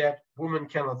says that women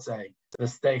cannot say the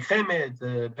Stei Chemed,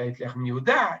 the Beit Lechem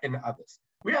Yehuda, and others.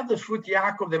 We have the Shvut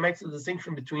Yaakov that makes a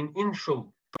distinction between in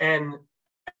shul and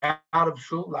out of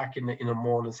shul, like in a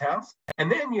mourner's house.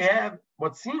 And then you have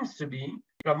what seems to be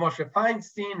Rav Moshe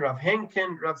Feinstein, Rav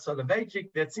Henkin, Rav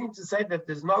Soloveitchik, that seem to say that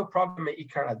there's no problem at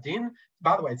Ikar Adin.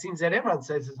 By the way, it seems that everyone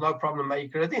says there's no problem at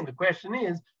Ikar Adin. The question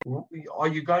is, are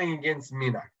you going against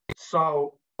Minhag?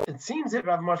 So it seems that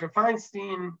Rav Moshe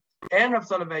Feinstein and Rav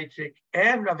Soloveitchik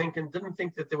and Rav Henkin didn't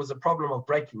think that there was a problem of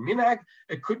breaking Minhag.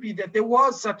 It could be that there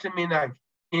was such a Minhag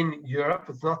in Europe.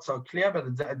 It's not so clear, but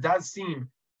it does seem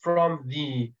from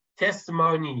the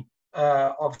testimony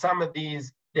of some of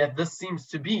these that this seems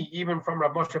to be, even from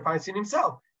Rav Moshe Feinstein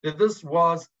himself, that this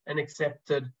was an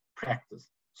accepted practice.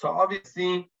 So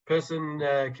obviously,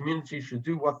 community should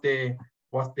do what their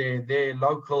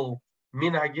local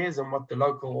minhag is and what the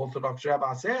local Orthodox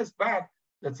rabbi says, but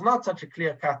it's not such a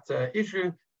clear-cut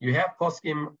issue. You have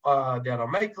poskim that are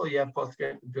mekel, you have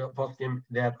poskim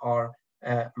that are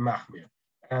machmir.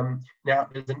 Now,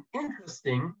 there's an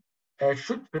interesting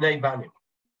Shut B'nai Banim.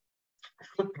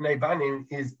 Shut B'nai Banim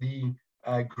is the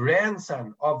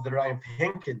grandson of the Rav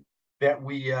Henkin that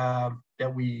we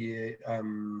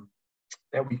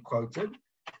quoted.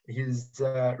 He's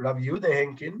Rav Yehuda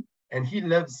Henkin, and he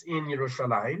lives in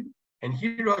Yerushalayim. And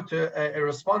he wrote a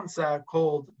responsa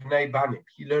called Bnei Banim.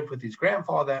 He learned with his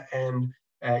grandfather, and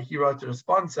he wrote a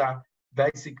responsa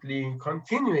basically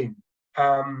continuing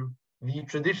the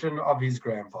tradition of his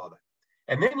grandfather.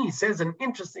 And then he says an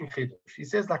interesting chidush. He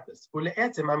says like this: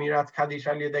 "Ule'etzem amirat kaddish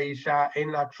al yedei isha ein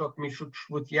lakshot mishut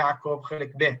shvut Yaakov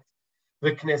chelek bet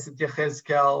v'knesset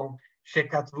Yechezkel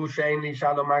shekatvu she'ein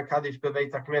isha lomar kaddish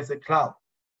beveit hakneset klal."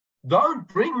 Don't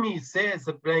bring me, says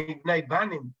the Bnei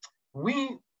Banim,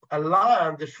 we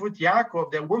allow the Shvut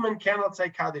Yaakov that women cannot say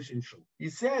Kaddish in Shul. He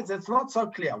says it's not so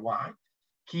clear. Why?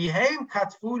 Ki hem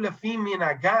katfu lefi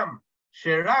minagam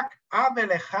sherak avel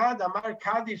echad amar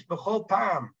Kaddish b'chol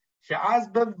pam she'az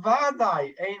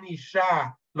bevadai ein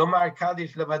isha lomar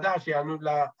Kaddish levada she'anu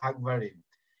la hagvarim.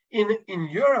 In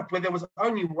Europe, where there was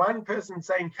only one person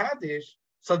saying Kaddish,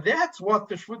 so that's what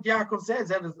the Shvut Yaakov says,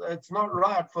 that it's not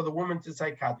right for the woman to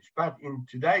say Kaddish. But in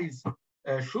today's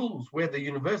shuls, where the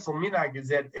universal minhag is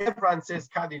that everyone says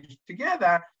Kaddish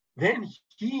together, then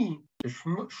the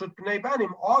Shut Bnei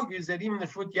Banim argues that even the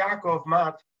Shvut Yaakov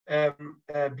might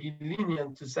be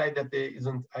lenient to say that there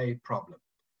isn't a problem.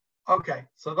 Okay,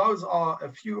 so those are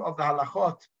a few of the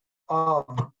halachot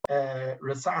of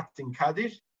reciting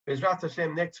Kaddish. Bezrat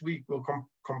Hashem, next week we'll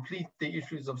complete the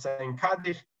issues of saying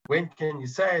Kaddish. When can you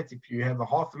say it? If you have a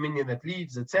 500,000 that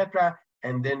leaves, etc.,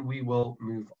 and then we will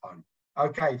move on.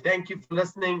 Okay, thank you for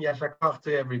listening. Yashar koach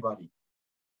to everybody.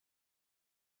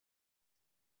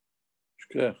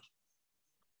 Sure.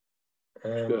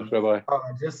 Rabbi.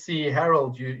 I just see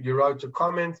Harold. You wrote a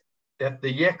comment that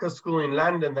the Yekka school in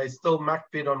London, they still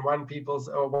makpid on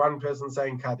one person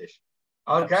saying Kaddish.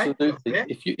 Okay. Absolutely.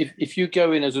 If you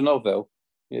go in as a novel,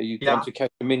 you come to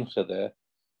catch a mincha there,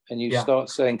 and you start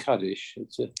saying Kaddish.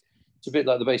 It's a bit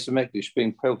like the base of Mekdish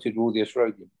being pelted with all the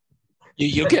esrogim.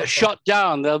 You'll get shot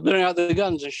down. They'll bring out the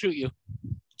guns and shoot you.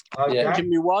 Okay. Yeah, to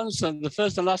me once, and the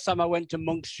first and last time I went to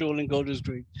Monk's Shul in Golders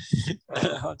Green.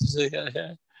 That's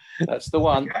the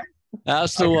one. Okay.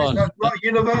 That's the one. So it's not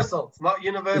universal. It's not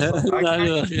universal. Okay.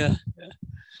 No, yeah.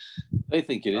 They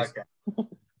think it is.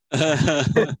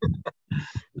 Okay.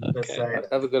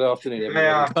 Have a good afternoon,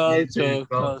 everybody. Yeah.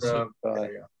 Bye.